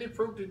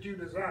fruit that you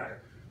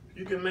desire,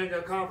 you can make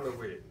a cobbler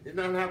with. It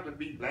doesn't have to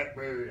be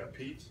blackberry or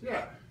peach.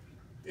 Yeah,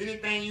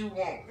 anything you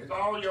want. It's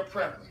all your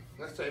preference.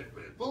 Let's say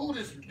food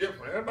is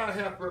different. Everybody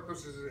has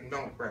preferences and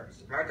no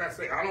preferences. Like I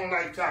say, I don't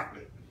like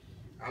chocolate.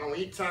 I don't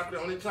eat chocolate.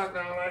 Only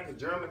chocolate I don't like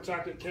is German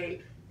chocolate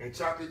cake and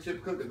chocolate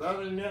chip cookies.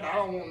 Other than that, I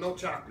don't want no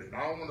chocolate.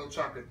 I don't want no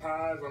chocolate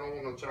pies. I don't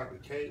want no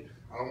chocolate cake.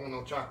 I don't want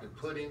no chocolate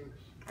pudding.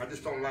 I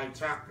just don't like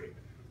chocolate.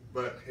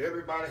 But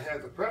everybody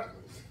has a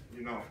preference,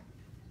 you know.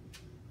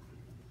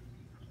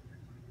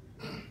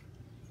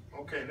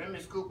 Okay, let me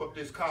scoop up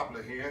this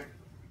cobbler here.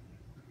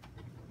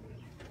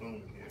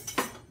 Boom here.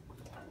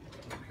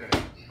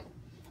 Okay.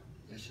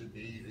 This should be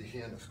easy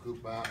here to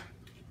scoop out.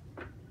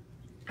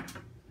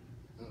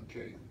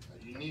 Okay.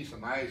 You need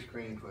some ice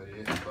cream for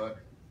this, but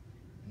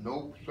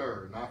no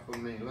sir, not for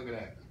me. Look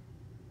at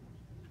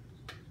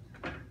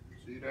that.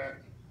 See that?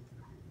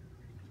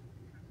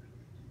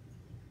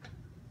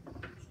 A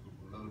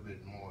little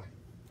bit more.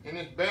 And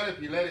it's better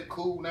if you let it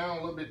cool down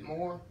a little bit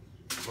more,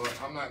 but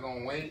I'm not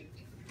gonna wait.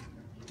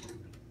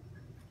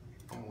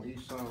 I'm gonna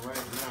eat some right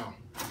now.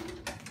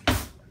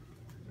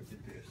 Look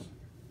at this.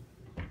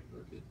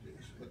 Look at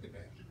this. Look at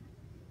that.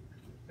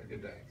 Look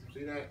at that.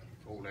 See that?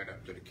 Hold that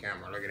up to the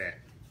camera. Look at that.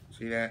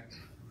 See that?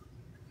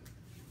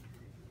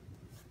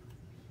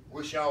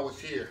 Wish y'all was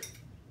here.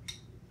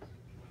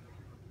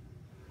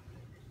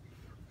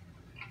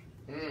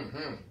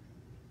 The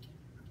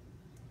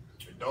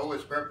dough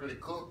is perfectly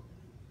cooked.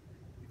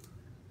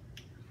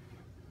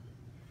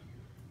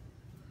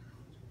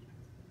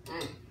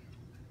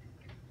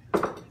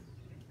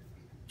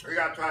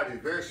 try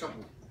this. Very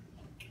simple.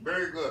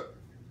 Very good.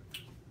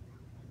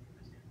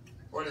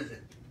 What is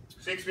it?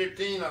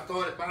 6:15. I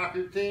started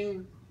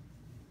 5:15.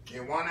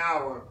 In 1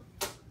 hour,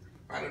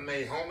 I done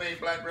made homemade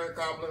blackberry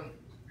cobbler,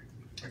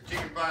 a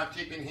chicken fried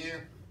chicken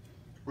here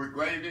with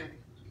gravy.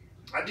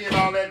 I did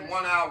all that in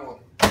 1 hour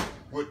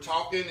with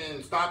talking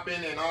and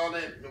stopping and all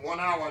that. In 1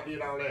 hour, I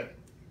did all that.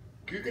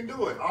 You can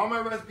do it. All my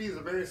recipes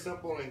are very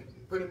simple and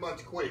pretty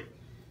much quick.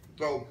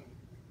 So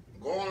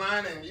go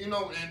online and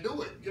and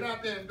do it. Get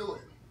out there and do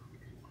it.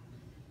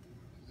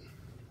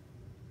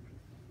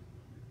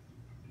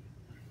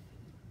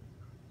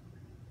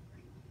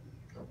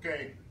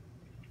 Okay.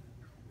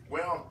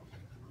 Well,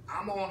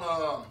 I'm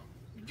gonna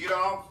get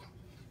off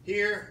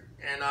here,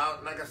 and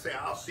like I said,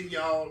 I'll see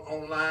y'all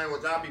online,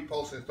 which I'll be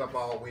posting stuff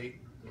all week.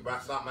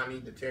 About something I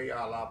need to tell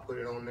y'all, I'll put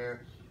it on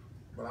there.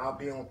 But I'll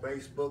be on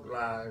Facebook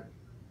Live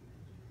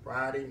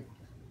Friday,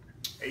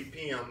 8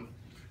 p.m.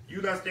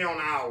 You gotta stay on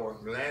an hour.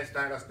 Last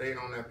night I stayed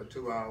on there for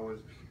 2 hours.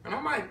 And I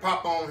might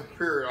pop on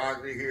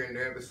periodically here and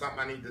there, but something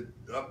I need to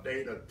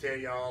update or tell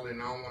y'all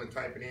and I don't want to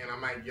type it in, I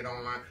might get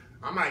online.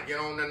 I might get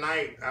on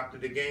tonight after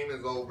the game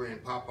is over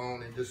and pop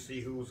on and just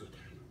see who's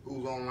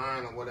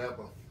online or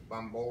whatever, if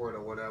I'm bored or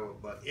whatever.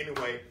 But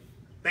anyway,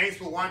 thanks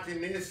for watching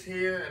this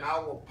here, and I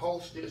will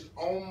post this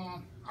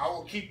on, I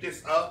will keep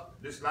this up,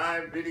 this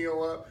live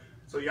video up,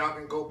 so y'all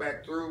can go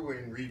back through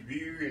and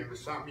review, and if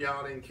it's something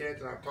y'all didn't catch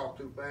and I talked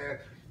too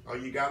fast, or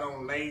you got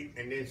on late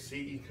and then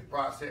see the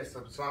process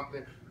of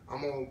something,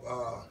 I'm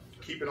gonna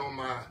keep it on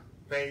my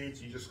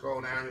page. You just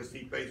scroll down, you'll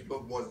see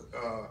Facebook was,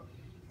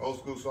 Old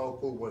School Soul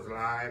Food was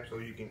live, so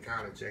you can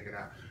kind of check it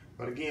out.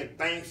 But again,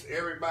 thanks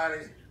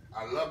everybody.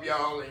 I love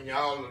y'all, and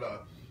y'all are the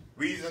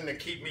reason to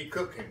keep me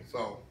cooking.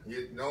 So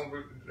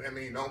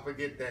don't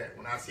forget that.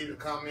 When I see the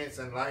comments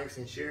and likes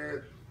and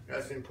shares,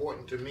 that's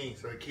important to me.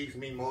 So it keeps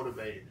me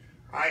motivated.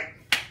 All right,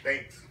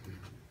 thanks.